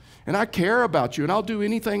you. And I care about you, and I'll do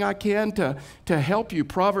anything I can to help you.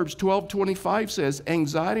 Proverbs 12:25 says,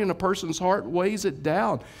 anxiety in a person's heart weighs it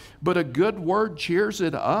down, but a good word cheers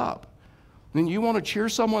it up. And you want to cheer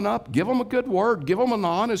someone up? Give them a good word. Give them an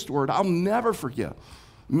honest word. I'll never forget.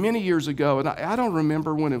 Many years ago, and I don't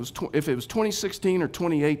remember when it was, if it was 2016 or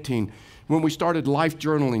 2018, when we started life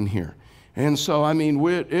journaling here. And so, I mean,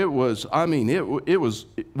 we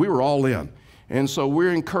were all in. And so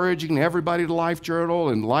we're encouraging everybody to life journal,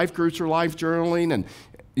 and life groups are life journaling,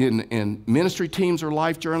 and ministry teams are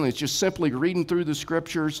life journaling. It's just simply reading through the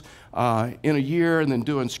scriptures in a year and then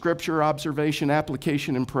doing scripture, observation,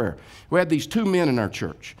 application, and prayer. We had these two men in our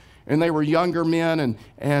church, and they were younger men,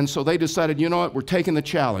 and so they decided, you know what, we're taking the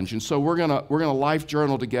challenge, and so we're gonna life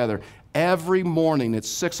journal together. Every morning at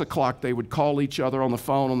 6 o'clock, they would call each other on the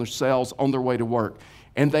phone, on their cells, on their way to work,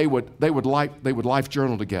 and they would life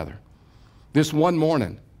journal together. This one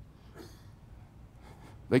morning,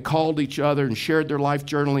 they called each other and shared their life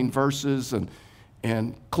journaling verses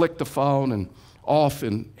and clicked the phone and off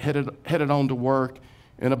and headed on to work.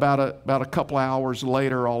 And about a couple hours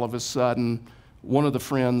later, all of a sudden, one of the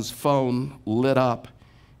friends' phone lit up,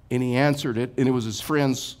 and he answered it, and it was his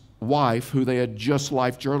friend's wife, who they had just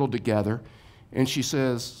life journaled together. And she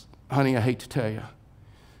says, honey, I hate to tell you,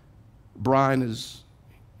 Brian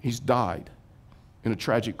he's died in a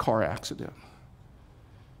tragic car accident.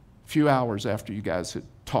 A few hours after you guys had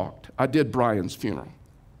talked, I did Brian's funeral.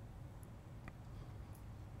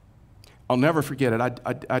 I'll never forget it.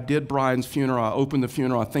 I did Brian's funeral. I opened the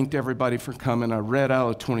funeral. I thanked everybody for coming. I read out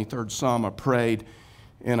of the 23rd Psalm. I prayed,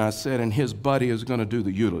 and I said, and his buddy is going to do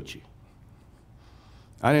the eulogy.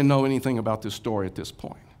 I didn't know anything about this story at this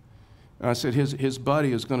point. And I said, his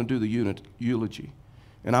buddy is going to do the eulogy.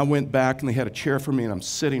 And I went back, and they had a chair for me, and I'm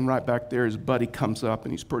sitting right back there. His buddy comes up,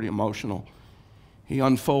 and he's pretty emotional. He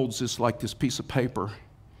unfolds this piece of paper,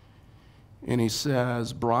 and he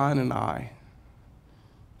says, Brian and I,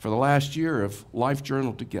 for the last year, have life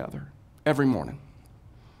journaled together every morning.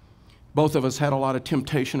 Both of us had a lot of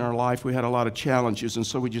temptation in our life. We had a lot of challenges, and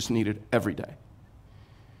so we just needed every day.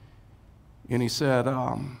 And he said,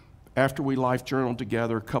 after we life journaled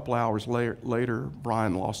together, a couple hours later,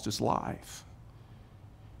 Brian lost his life.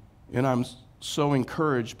 And I'm so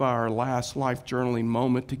encouraged by our last life journaling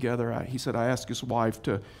moment together. He said, I asked his wife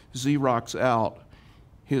to Xerox out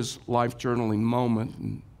his life journaling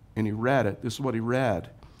moment, and he read it. This is what he read.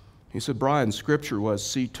 He said, Brian's scripture was,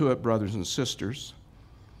 see to it, brothers and sisters,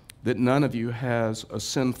 that none of you has a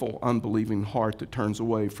sinful, unbelieving heart that turns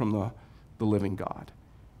away from the living God.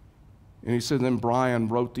 And he said, then Brian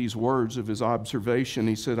wrote these words of his observation.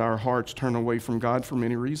 He said, our hearts turn away from God for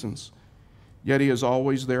many reasons. Yet he is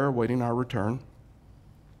always there awaiting our return.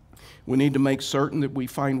 We need to make certain that we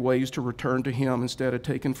find ways to return to him instead of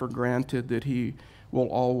taking for granted that he will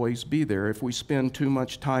always be there. If we spend too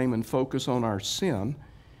much time and focus on our sin,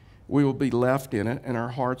 we will be left in it and our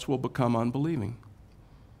hearts will become unbelieving.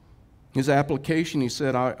 His application, he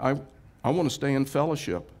said, I want to stay in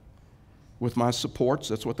fellowship with my supports,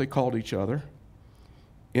 that's what they called each other,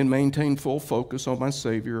 and maintain full focus on my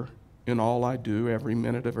Savior in all I do every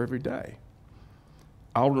minute of every day.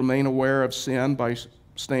 I'll remain aware of sin by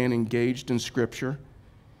staying engaged in Scripture,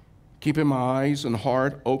 keeping my eyes and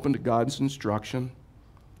heart open to God's instruction,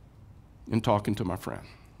 and talking to my friend.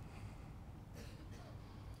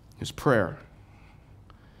 His prayer,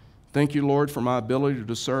 Thank you, Lord, for my ability to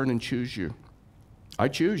discern and choose you. I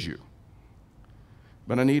choose you.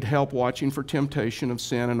 But I need help watching for temptation of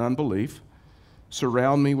sin and unbelief.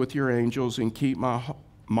 Surround me with your angels and keep my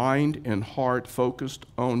mind and heart focused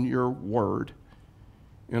on your word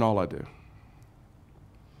in all I do.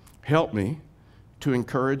 Help me to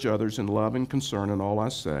encourage others in love and concern in all I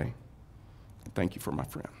say. Thank you for my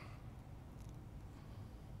friend.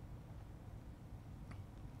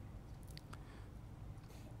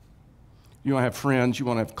 You want to have friends, you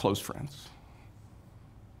want to have close friends.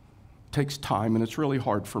 It takes time, and it's really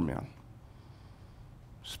hard for men,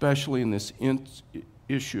 especially in this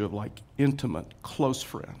issue of like intimate, close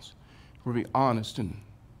friends. We'll be honest and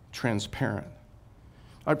transparent.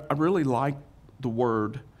 I really like the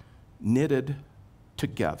word knitted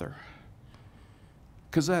together,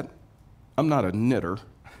 because I'm not a knitter,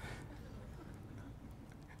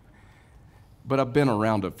 but I've been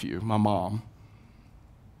around a few. My mom.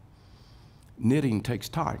 Knitting takes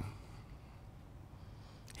time.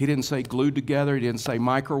 He didn't say glued together. He didn't say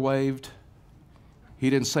microwaved.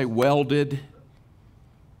 He didn't say welded.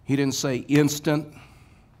 He didn't say instant.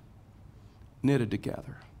 Knitted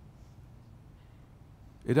together.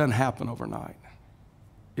 It doesn't happen overnight.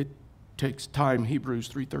 It takes time. Hebrews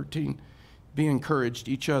 3:13. Be encouraged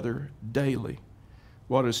each other daily,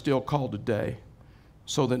 what is still called today,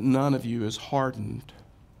 so that none of you is hardened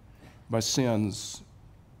by sin's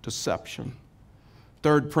deception.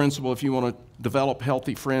 Third principle, if you want to develop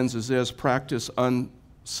healthy friends, is this: practice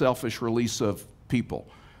unselfish release of people.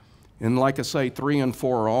 And like I say, 3 and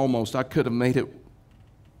 4 are almost, I could have made it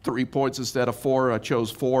 3 points instead of 4. I chose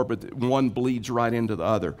 4, but one bleeds right into the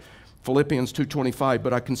other. Philippians 2:25,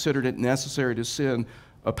 but I considered it necessary to send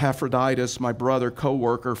Epaphroditus, my brother,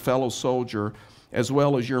 co-worker, fellow soldier, as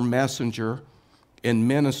well as your messenger and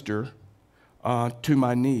minister to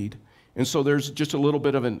my need. And so there's just a little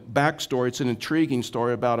bit of a backstory. It's an intriguing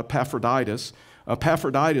story about Epaphroditus.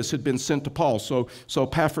 Epaphroditus had been sent to Paul. So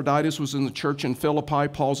Epaphroditus was in the church in Philippi,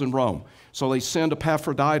 Paul's in Rome. So they send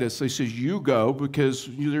Epaphroditus. They say, you go, because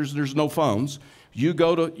there's no phones. You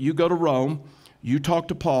go to Rome. You talk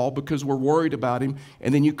to Paul because we're worried about him.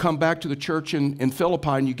 And then you come back to the church in Philippi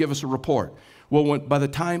and you give us a report. Well, by the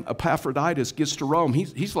time Epaphroditus gets to Rome,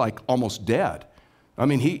 he's like almost dead. I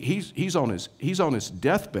mean, he's on his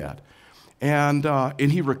deathbed. And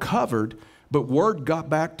he recovered, but word got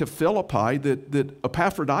back to Philippi that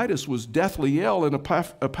Epaphroditus was deathly ill, and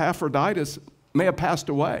Epaphroditus may have passed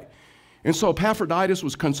away. And so Epaphroditus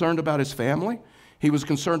was concerned about his family. He was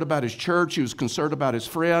concerned about his church. He was concerned about his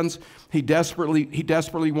friends. He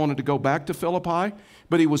desperately wanted to go back to Philippi,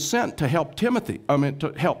 but he was sent to help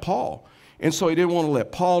to help Paul. And so he didn't want to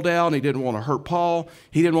let Paul down. He didn't want to hurt Paul.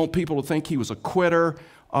 He didn't want people to think he was a quitter.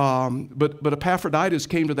 But Epaphroditus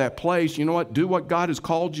came to that place. You know what? Do what God has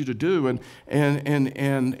called you to do,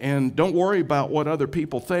 and don't worry about what other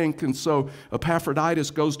people think. And so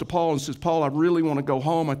Epaphroditus goes to Paul and says, Paul, I really want to go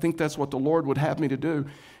home. I think that's what the Lord would have me to do,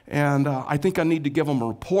 and I think I need to give him a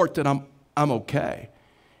report that I'm okay.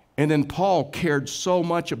 And then Paul cared so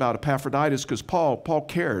much about Epaphroditus because Paul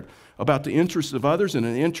cared about the interests of others and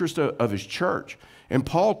the interest of his church. And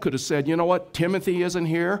Paul could have said, you know what? Timothy isn't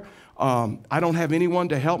here. I don't have anyone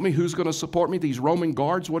to help me. Who's going to support me? These Roman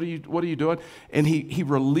guards, what are you doing? And he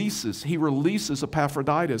releases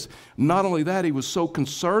Epaphroditus. Not only that, he was so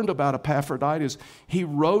concerned about Epaphroditus, he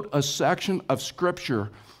wrote a section of Scripture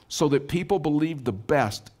so that people believed the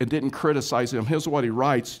best and didn't criticize him. Here's what he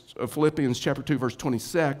writes, Philippians chapter 2, verse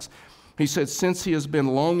 26. He said, since he has been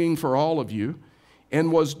longing for all of you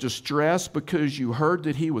and was distressed because you heard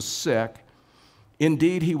that he was sick,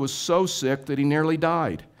 indeed he was so sick that he nearly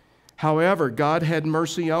died. However, God had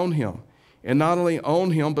mercy on him, and not only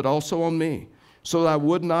on him, but also on me, so that I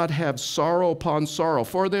would not have sorrow upon sorrow.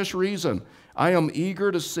 For this reason, I am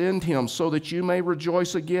eager to send him, so that you may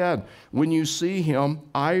rejoice again when you see him,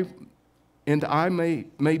 I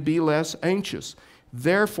may be less anxious.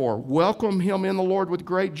 Therefore, welcome him in the Lord with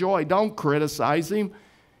great joy. Don't criticize him.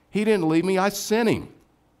 He didn't leave me. I sent him.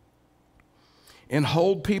 And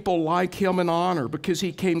hold people like him in honor, because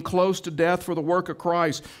he came close to death for the work of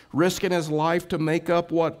Christ, risking his life to make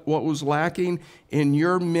up what was lacking in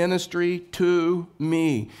your ministry to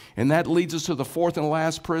me. And that leads us to the fourth and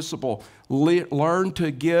last principle. Learn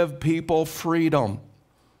to give people freedom.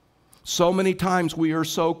 So many times we are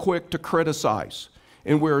so quick to criticize,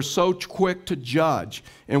 and we're so quick to judge,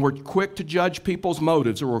 and we're quick to judge people's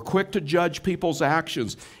motives, or we're quick to judge people's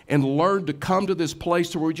actions, and learn to come to this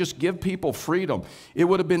place where we just give people freedom. It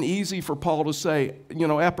would have been easy for Paul to say, you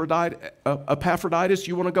know, Epaphroditus,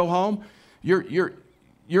 you want to go home? You're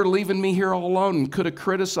leaving me here all alone, and could have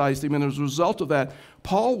criticized him. And as a result of that,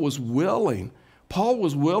 Paul was willing. Paul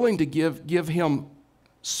was willing to give him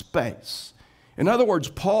space. In other words,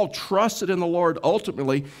 Paul trusted in the Lord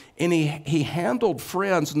ultimately, and he handled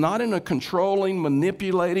friends not in a controlling,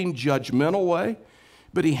 manipulating, judgmental way,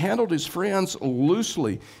 but he handled his friends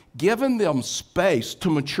loosely, giving them space to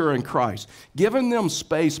mature in Christ, giving them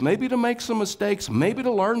space maybe to make some mistakes, maybe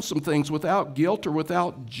to learn some things without guilt or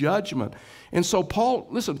without judgment. And so Paul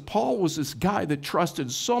was this guy that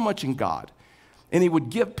trusted so much in God, and he would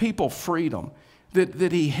give people freedom.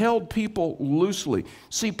 That he held people loosely.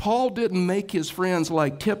 See, Paul didn't make his friends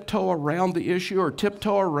like tiptoe around the issue or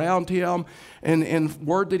tiptoe around him and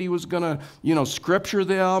word that he was going to, scripture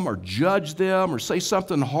them or judge them or say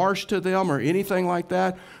something harsh to them or anything like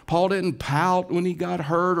that. Paul didn't pout when he got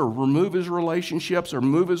hurt or remove his relationships or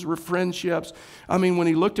move his friendships. I mean, when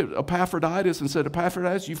he looked at Epaphroditus and said,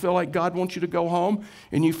 Epaphroditus, you feel like God wants you to go home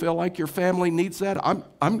and you feel like your family needs that?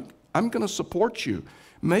 I'm going to support you.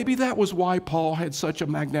 Maybe that was why Paul had such a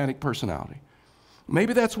magnetic personality.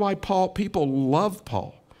 Maybe that's why people love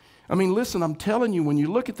Paul. I mean, listen, I'm telling you, when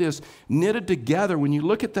you look at this knitted together, when you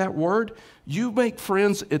look at that word, you make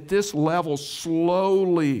friends at this level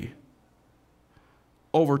slowly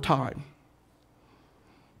over time.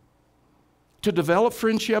 To develop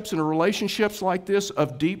friendships and relationships like this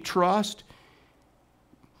of deep trust,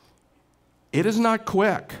 it is not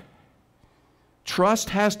quick.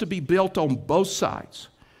 Trust has to be built on both sides.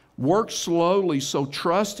 Work slowly so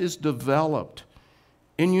trust is developed.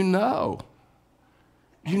 And you know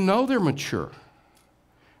they're mature.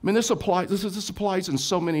 I mean, this applies in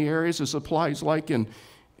so many areas. This applies like in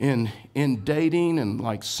dating and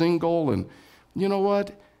like single. And you know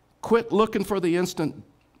what? Quit looking for the instant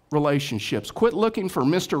relationships. Quit looking for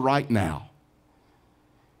Mr. Right Now.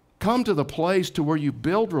 Come to the place to where you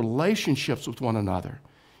build relationships with one another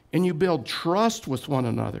and you build trust with one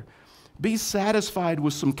another. Be satisfied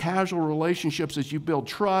with some casual relationships as you build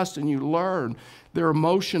trust and you learn their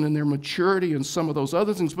emotion and their maturity and some of those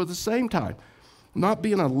other things. But at the same time, not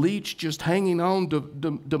being a leech just hanging on,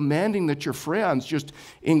 demanding that your friends just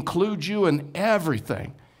include you in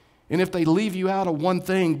everything. And if they leave you out of one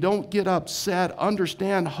thing, don't get upset.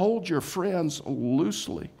 Understand, hold your friends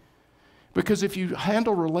loosely. Because if you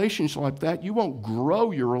handle relationships like that, you won't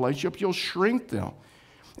grow your relationship, you'll shrink them.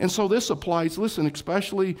 And so this applies, listen,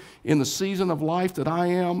 especially in the season of life that I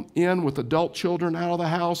am in with adult children out of the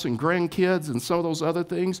house and grandkids and some of those other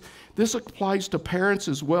things. This applies to parents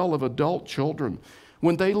as well of adult children.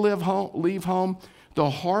 When they leave home, the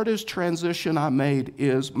hardest transition I made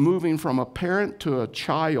is moving from a parent to a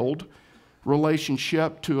child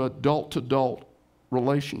relationship to adult-to-adult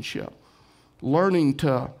relationship. Learning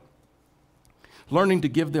to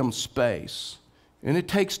give them space. And it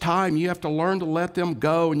takes time. You have to learn to let them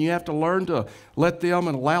go, and you have to learn to let them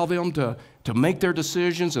and allow them to make their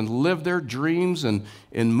decisions and live their dreams and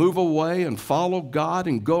move away and follow God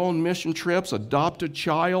and go on mission trips, adopt a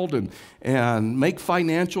child and make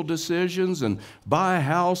financial decisions and buy a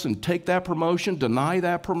house and take that promotion, deny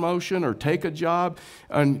that promotion, or take a job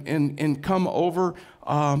and come over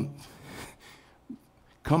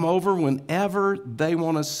whenever they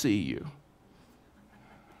want to see you.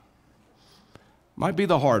 Might be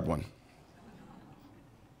the hard one.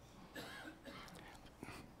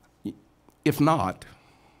 If not,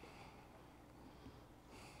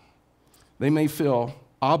 they may feel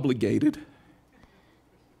obligated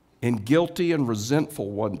and guilty and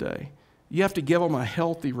resentful one day. You have to give them a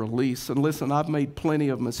healthy release. And listen, I've made plenty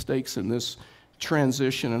of mistakes in this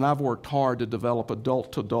transition, and I've worked hard to develop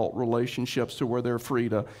adult-to-adult relationships to where they're free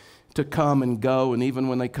to come and go, and even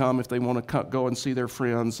when they come, if they want to go and see their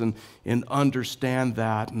friends and understand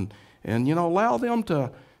that, and allow them to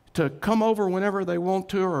come over whenever they want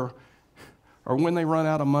to, or when they run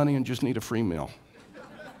out of money and just need a free meal.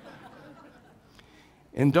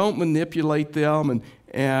 And don't manipulate them,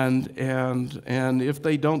 and if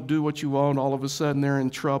they don't do what you want, all of a sudden they're in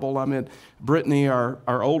trouble. I mean, Brittany,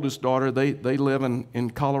 our oldest daughter, they live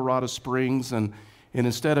in Colorado Springs, and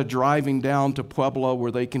instead of driving down to Pueblo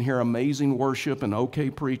where they can hear amazing worship and okay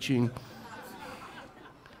preaching,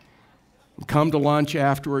 come to lunch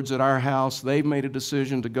afterwards at our house, they've made a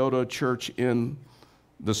decision to go to a church in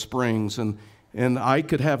the Springs. And I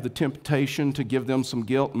could have the temptation to give them some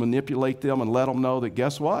guilt, manipulate them, and let them know that,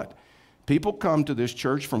 guess what? People come to this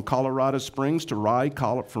church from Colorado Springs to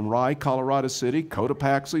from Rye, Colorado City,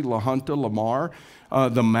 Cotopaxi, La Junta, Lamar,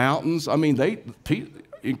 the mountains. I mean,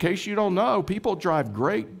 in case you don't know, people drive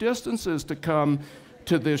great distances to come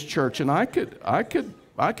to this church, and I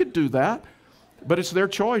could do that, but it's their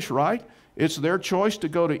choice, right? It's their choice to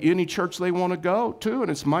go to any church they want to go to,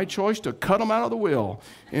 and it's my choice to cut them out of the will.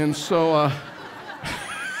 And so,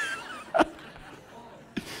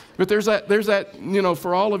 But there's that,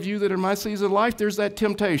 for all of you that are in my season of life, there's that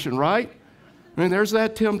temptation, right? I mean, there's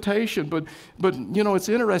that temptation. But it's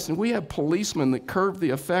interesting. We have policemen that curb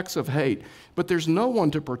the effects of hate, but there's no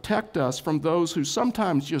one to protect us from those who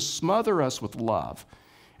sometimes just smother us with love.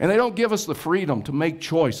 And they don't give us the freedom to make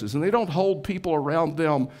choices, and they don't hold people around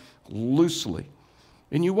them loosely.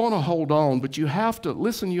 And you want to hold on, but you have to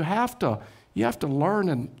learn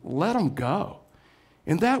and let them go.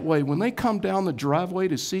 And that way, when they come down the driveway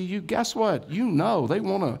to see you, guess what? They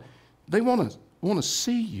want to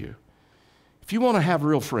see you. If you want to have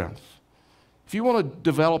real friends, if you want to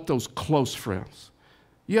develop those close friends,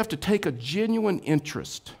 you have to take a genuine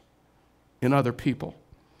interest in other people.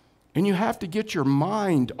 And you have to get your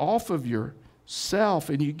mind off of yourself,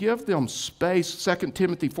 and you give them space. 2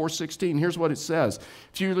 Timothy 4:16, here's what it says.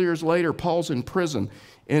 A few years later, Paul's in prison,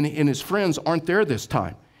 and his friends aren't there this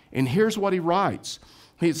time. And here's what he writes.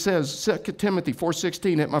 He says, 2 Timothy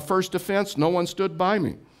 4:16, at my first defense, no one stood by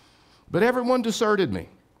me, but everyone deserted me.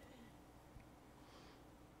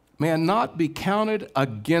 Man, not be counted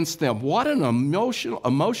against them. What an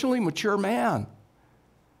emotionally mature man.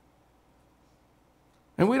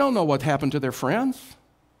 And we don't know what happened to their friends.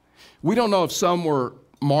 We don't know if some were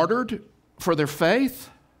martyred for their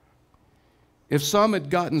faith, if some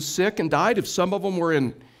had gotten sick and died, if some of them were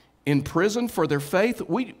in prison for their faith.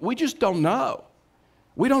 We just don't know.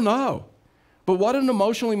 We don't know. But what an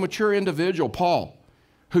emotionally mature individual, Paul,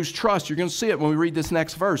 whose trust, you're going to see it when we read this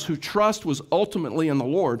next verse, whose trust was ultimately in the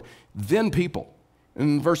Lord, then people.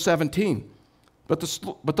 In verse 17, but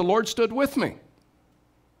the Lord stood with me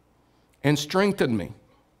and strengthened me,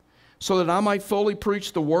 so that I might fully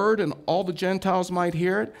preach the word and all the Gentiles might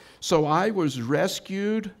hear it. So I was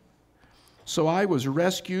rescued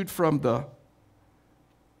from the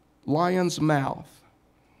lion's mouth.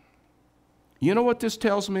 You know what this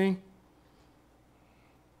tells me?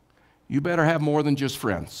 You better have more than just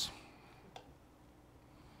friends.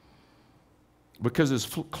 Because as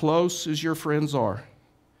close as your friends are,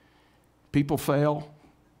 people fail,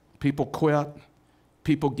 people quit,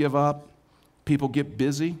 people give up, people get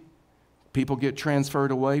busy, people get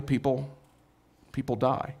transferred away, people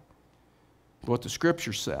die. But what the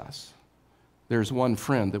Scripture says, there's one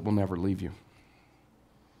friend that will never leave you.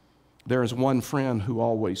 There is one friend who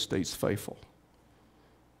always stays faithful.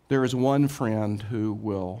 There is one friend who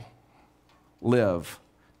will live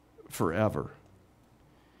forever.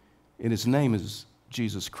 And his name is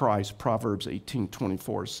Jesus Christ. Proverbs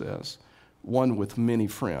 18:24 says, one with many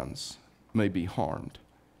friends may be harmed,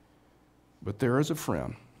 but there is a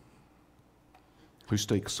friend who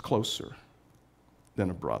sticks closer than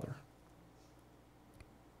a brother.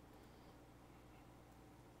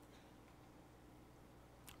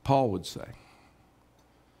 Paul would say,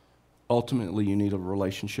 ultimately you need a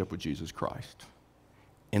relationship with Jesus Christ.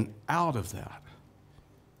 And out of that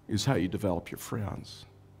is how you develop your friends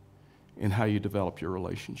and how you develop your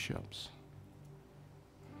relationships.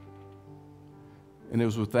 And it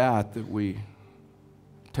was with that we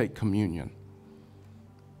take communion.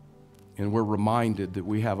 And we're reminded that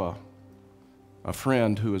we have a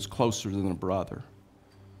friend who is closer than a brother,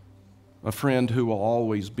 a friend who will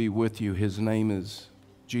always be with you. His name is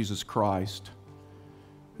Jesus Christ.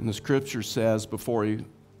 And the Scripture says before he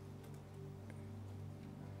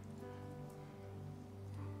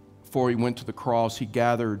went to the cross, he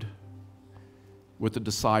gathered with the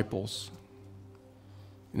disciples.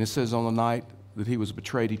 And it says on the night that he was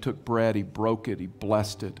betrayed, he took bread, he broke it, he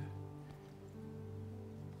blessed it.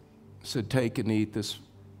 Said, take and eat this.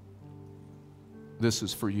 This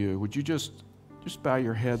is for you. Would you just bow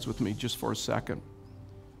your heads with me just for a second?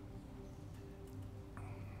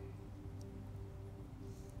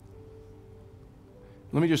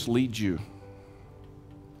 Let me just lead you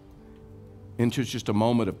into just a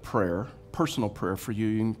moment of prayer, personal prayer for you.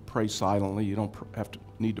 You can pray silently. You don't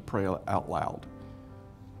need to pray out loud.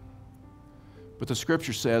 But the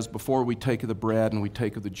Scripture says before we take of the bread and we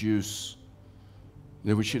take of the juice,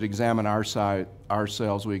 that we should examine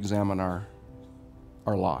ourselves, we examine our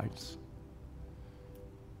lives.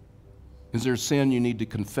 Is there sin you need to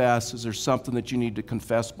confess? Is there something that you need to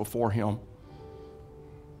confess before Him?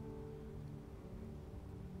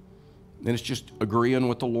 And it's just agreeing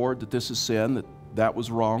with the Lord that this is sin, that was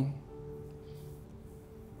wrong.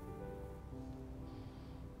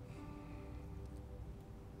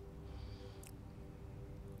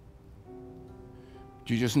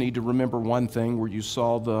 Do you just need to remember one thing where you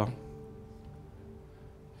saw the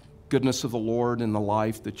goodness of the Lord in the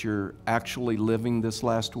life that you're actually living this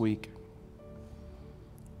last week?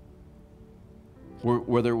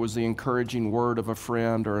 Whether it was the encouraging word of a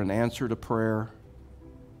friend or an answer to prayer,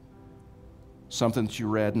 something that you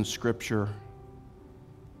read in Scripture,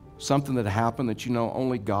 something that happened that you know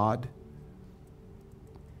only God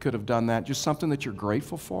could have done that, just something that you're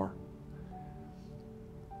grateful for,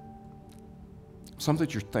 something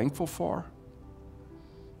that you're thankful for.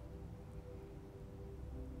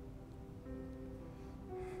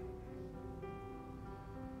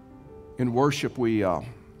 In worship, we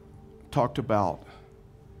talked about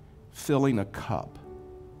filling a cup.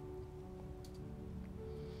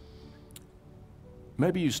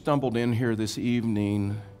 Maybe you stumbled in here this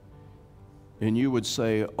evening and you would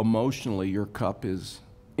say emotionally your cup is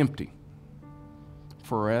empty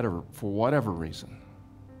for whatever reason.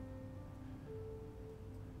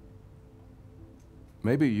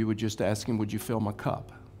 Maybe you would just ask him, would you fill my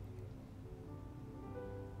cup?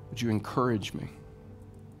 Would you encourage me?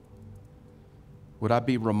 Would I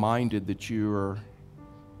be reminded that you are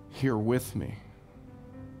here with me?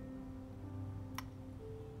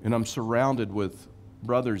 And I'm surrounded with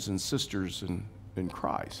brothers and sisters in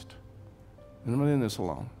Christ. And I'm not in this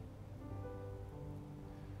alone.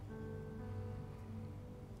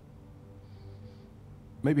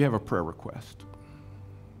 Maybe you have a prayer request.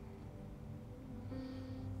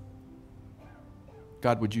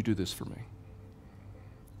 God, would you do this for me?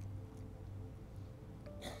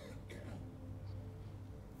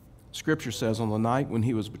 Scripture says on the night when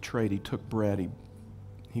he was betrayed, he took bread,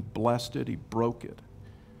 he blessed it, he broke it.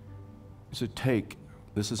 He said, take,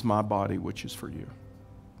 this is my body, which is for you.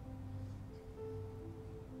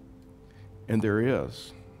 And there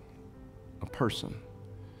is a person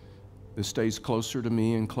that stays closer to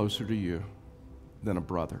me and closer to you than a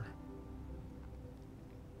brother.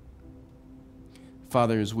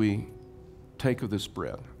 Father, as we take of this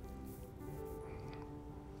bread,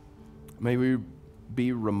 may we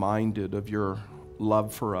be reminded of your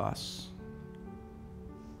love for us.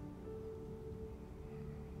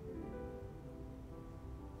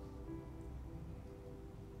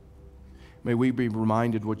 May we be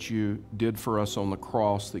reminded what you did for us on the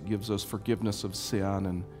cross that gives us forgiveness of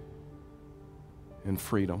sin and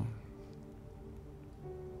freedom.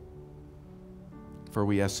 For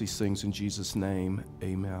we ask these things in Jesus' name,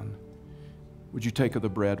 amen. Would you take of the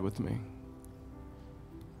bread with me?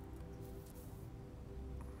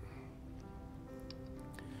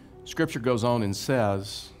 Scripture goes on and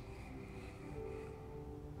says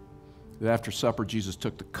that after supper, Jesus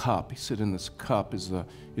took the cup. He said, in this cup is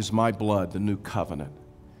my blood, the new covenant.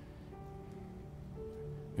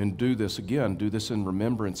 And do this again, do this in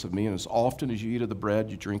remembrance of me. And as often as you eat of the bread,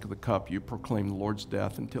 you drink of the cup, you proclaim the Lord's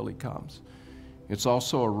death until he comes. It's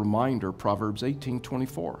also a reminder, Proverbs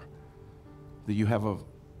 18:24, that you have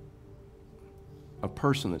a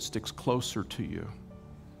person that sticks closer to you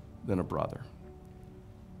than a brother.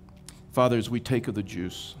 Father, as we take of the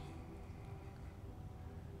juice,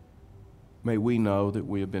 may we know that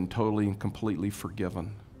we have been totally and completely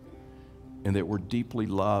forgiven and that we're deeply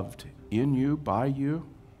loved in you, by you.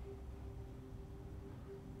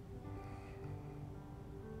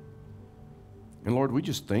 And Lord, we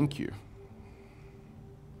just thank you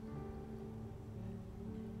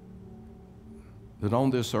that on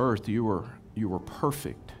this earth you were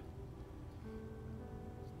perfect,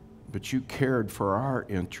 but you cared for our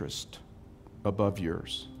interest above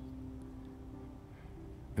yours.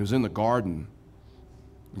 It was in the Garden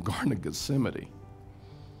of Gethsemane.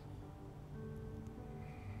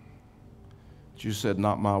 You said,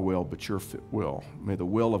 not my will, but your will. May the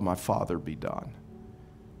will of my Father be done.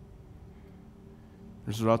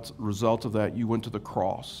 As a result of that, you went to the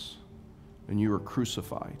cross and you were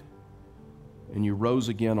crucified. And you rose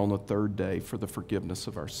again on the third day for the forgiveness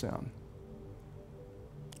of our sin.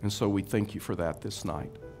 And so we thank you for that this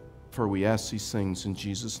night. For we ask these things in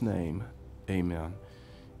Jesus' name, amen.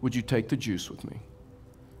 Would you take the juice with me?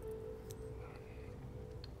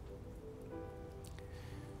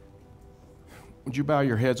 Would you bow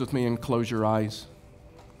your heads with me and close your eyes?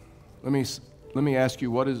 Let me ask you,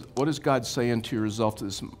 what is God saying to you as a result of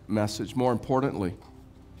this message? More importantly,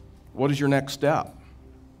 what is your next step?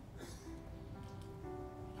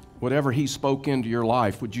 Whatever he spoke into your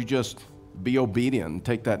life, would you just be obedient and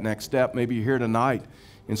take that next step? Maybe you're here tonight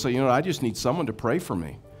and say, you know, I just need someone to pray for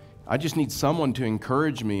me. I just need someone to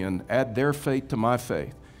encourage me and add their faith to my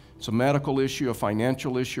faith. It's a medical issue, a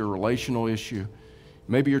financial issue, a relational issue.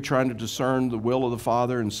 Maybe you're trying to discern the will of the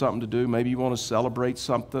Father and something to do. Maybe you want to celebrate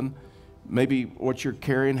something. Maybe what you're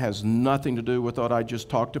carrying has nothing to do with what I just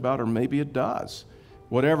talked about, or maybe it does.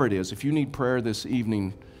 Whatever it is, if you need prayer this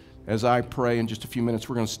evening, as I pray in just a few minutes,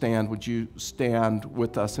 we're going to stand. Would you stand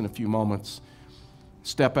with us in a few moments?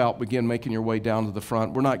 Step out, begin making your way down to the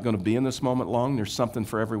front. We're not going to be in this moment long. There's something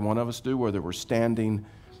for every one of us to do, whether we're standing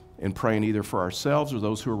and praying either for ourselves or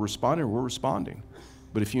those who are responding, or we're responding.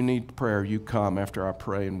 But if you need prayer, you come after I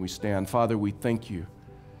pray and we stand. Father, we thank you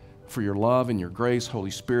for your love and your grace.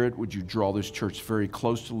 Holy Spirit, would you draw this church very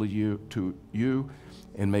close to you,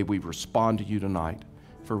 and may we respond to you tonight.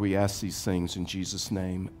 For we ask these things in Jesus'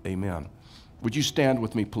 name, amen. Would you stand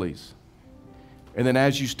with me, please? And then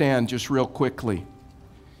as you stand, just real quickly,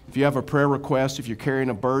 if you have a prayer request, if you're carrying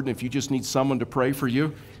a burden, if you just need someone to pray for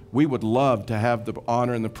you, we would love to have the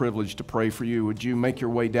honor and the privilege to pray for you. Would you make your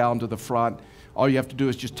way down to the front? All you have to do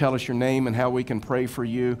is just tell us your name and how we can pray for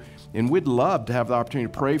you. And we'd love to have the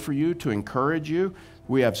opportunity to pray for you, to encourage you.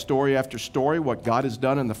 We have story after story, what God has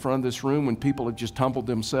done in the front of this room when people have just humbled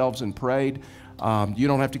themselves and prayed. You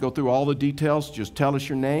don't have to go through all the details. Just tell us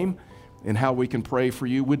your name and how we can pray for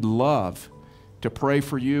you. We'd love to pray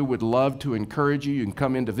for you. We'd love to encourage you. You can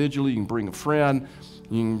come individually. You can bring a friend.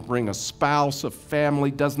 You can bring a spouse, a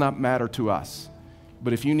family. Does not matter to us.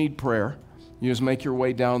 But if you need prayer, you just make your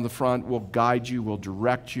way down the front. We'll guide you. We'll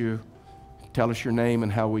direct you. Tell us your name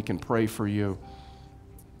and how we can pray for you.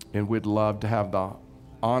 And we'd love to have the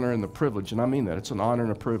honor and the privilege, and I mean that. It's an honor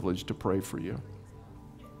and a privilege to pray for you.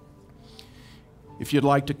 If you'd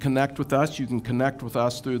like to connect with us, you can connect with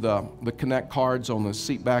us through the Connect cards on the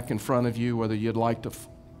seat back in front of you, whether you'd like to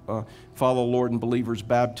follow Lord and Believer's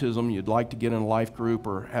baptism, you'd like to get in a life group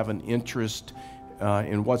or have an interest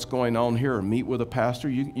in what's going on here or meet with a pastor,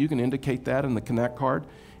 you can indicate that in the Connect card.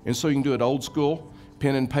 And so you can do it old school,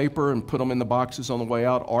 pen and paper, and put them in the boxes on the way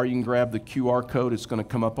out, or you can grab the QR code. It's going to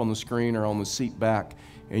come up on the screen or on the seat back,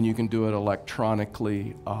 and you can do it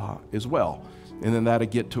electronically as well. And then that'll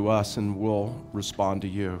get to us, and we'll respond to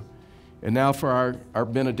you. And now for our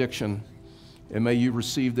benediction, and may you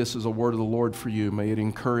receive this as a word of the Lord for you. May it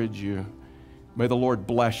encourage you. May the Lord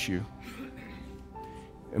bless you.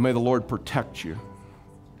 And may the Lord protect you.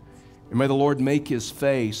 And may the Lord make his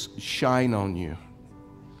face shine on you.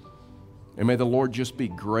 And may the Lord just be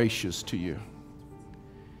gracious to you.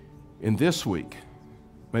 In this week,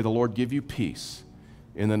 may the Lord give you peace.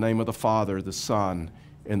 In the name of the Father, the Son,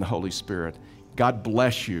 and the Holy Spirit. God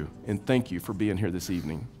bless you, and thank you for being here this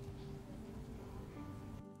evening.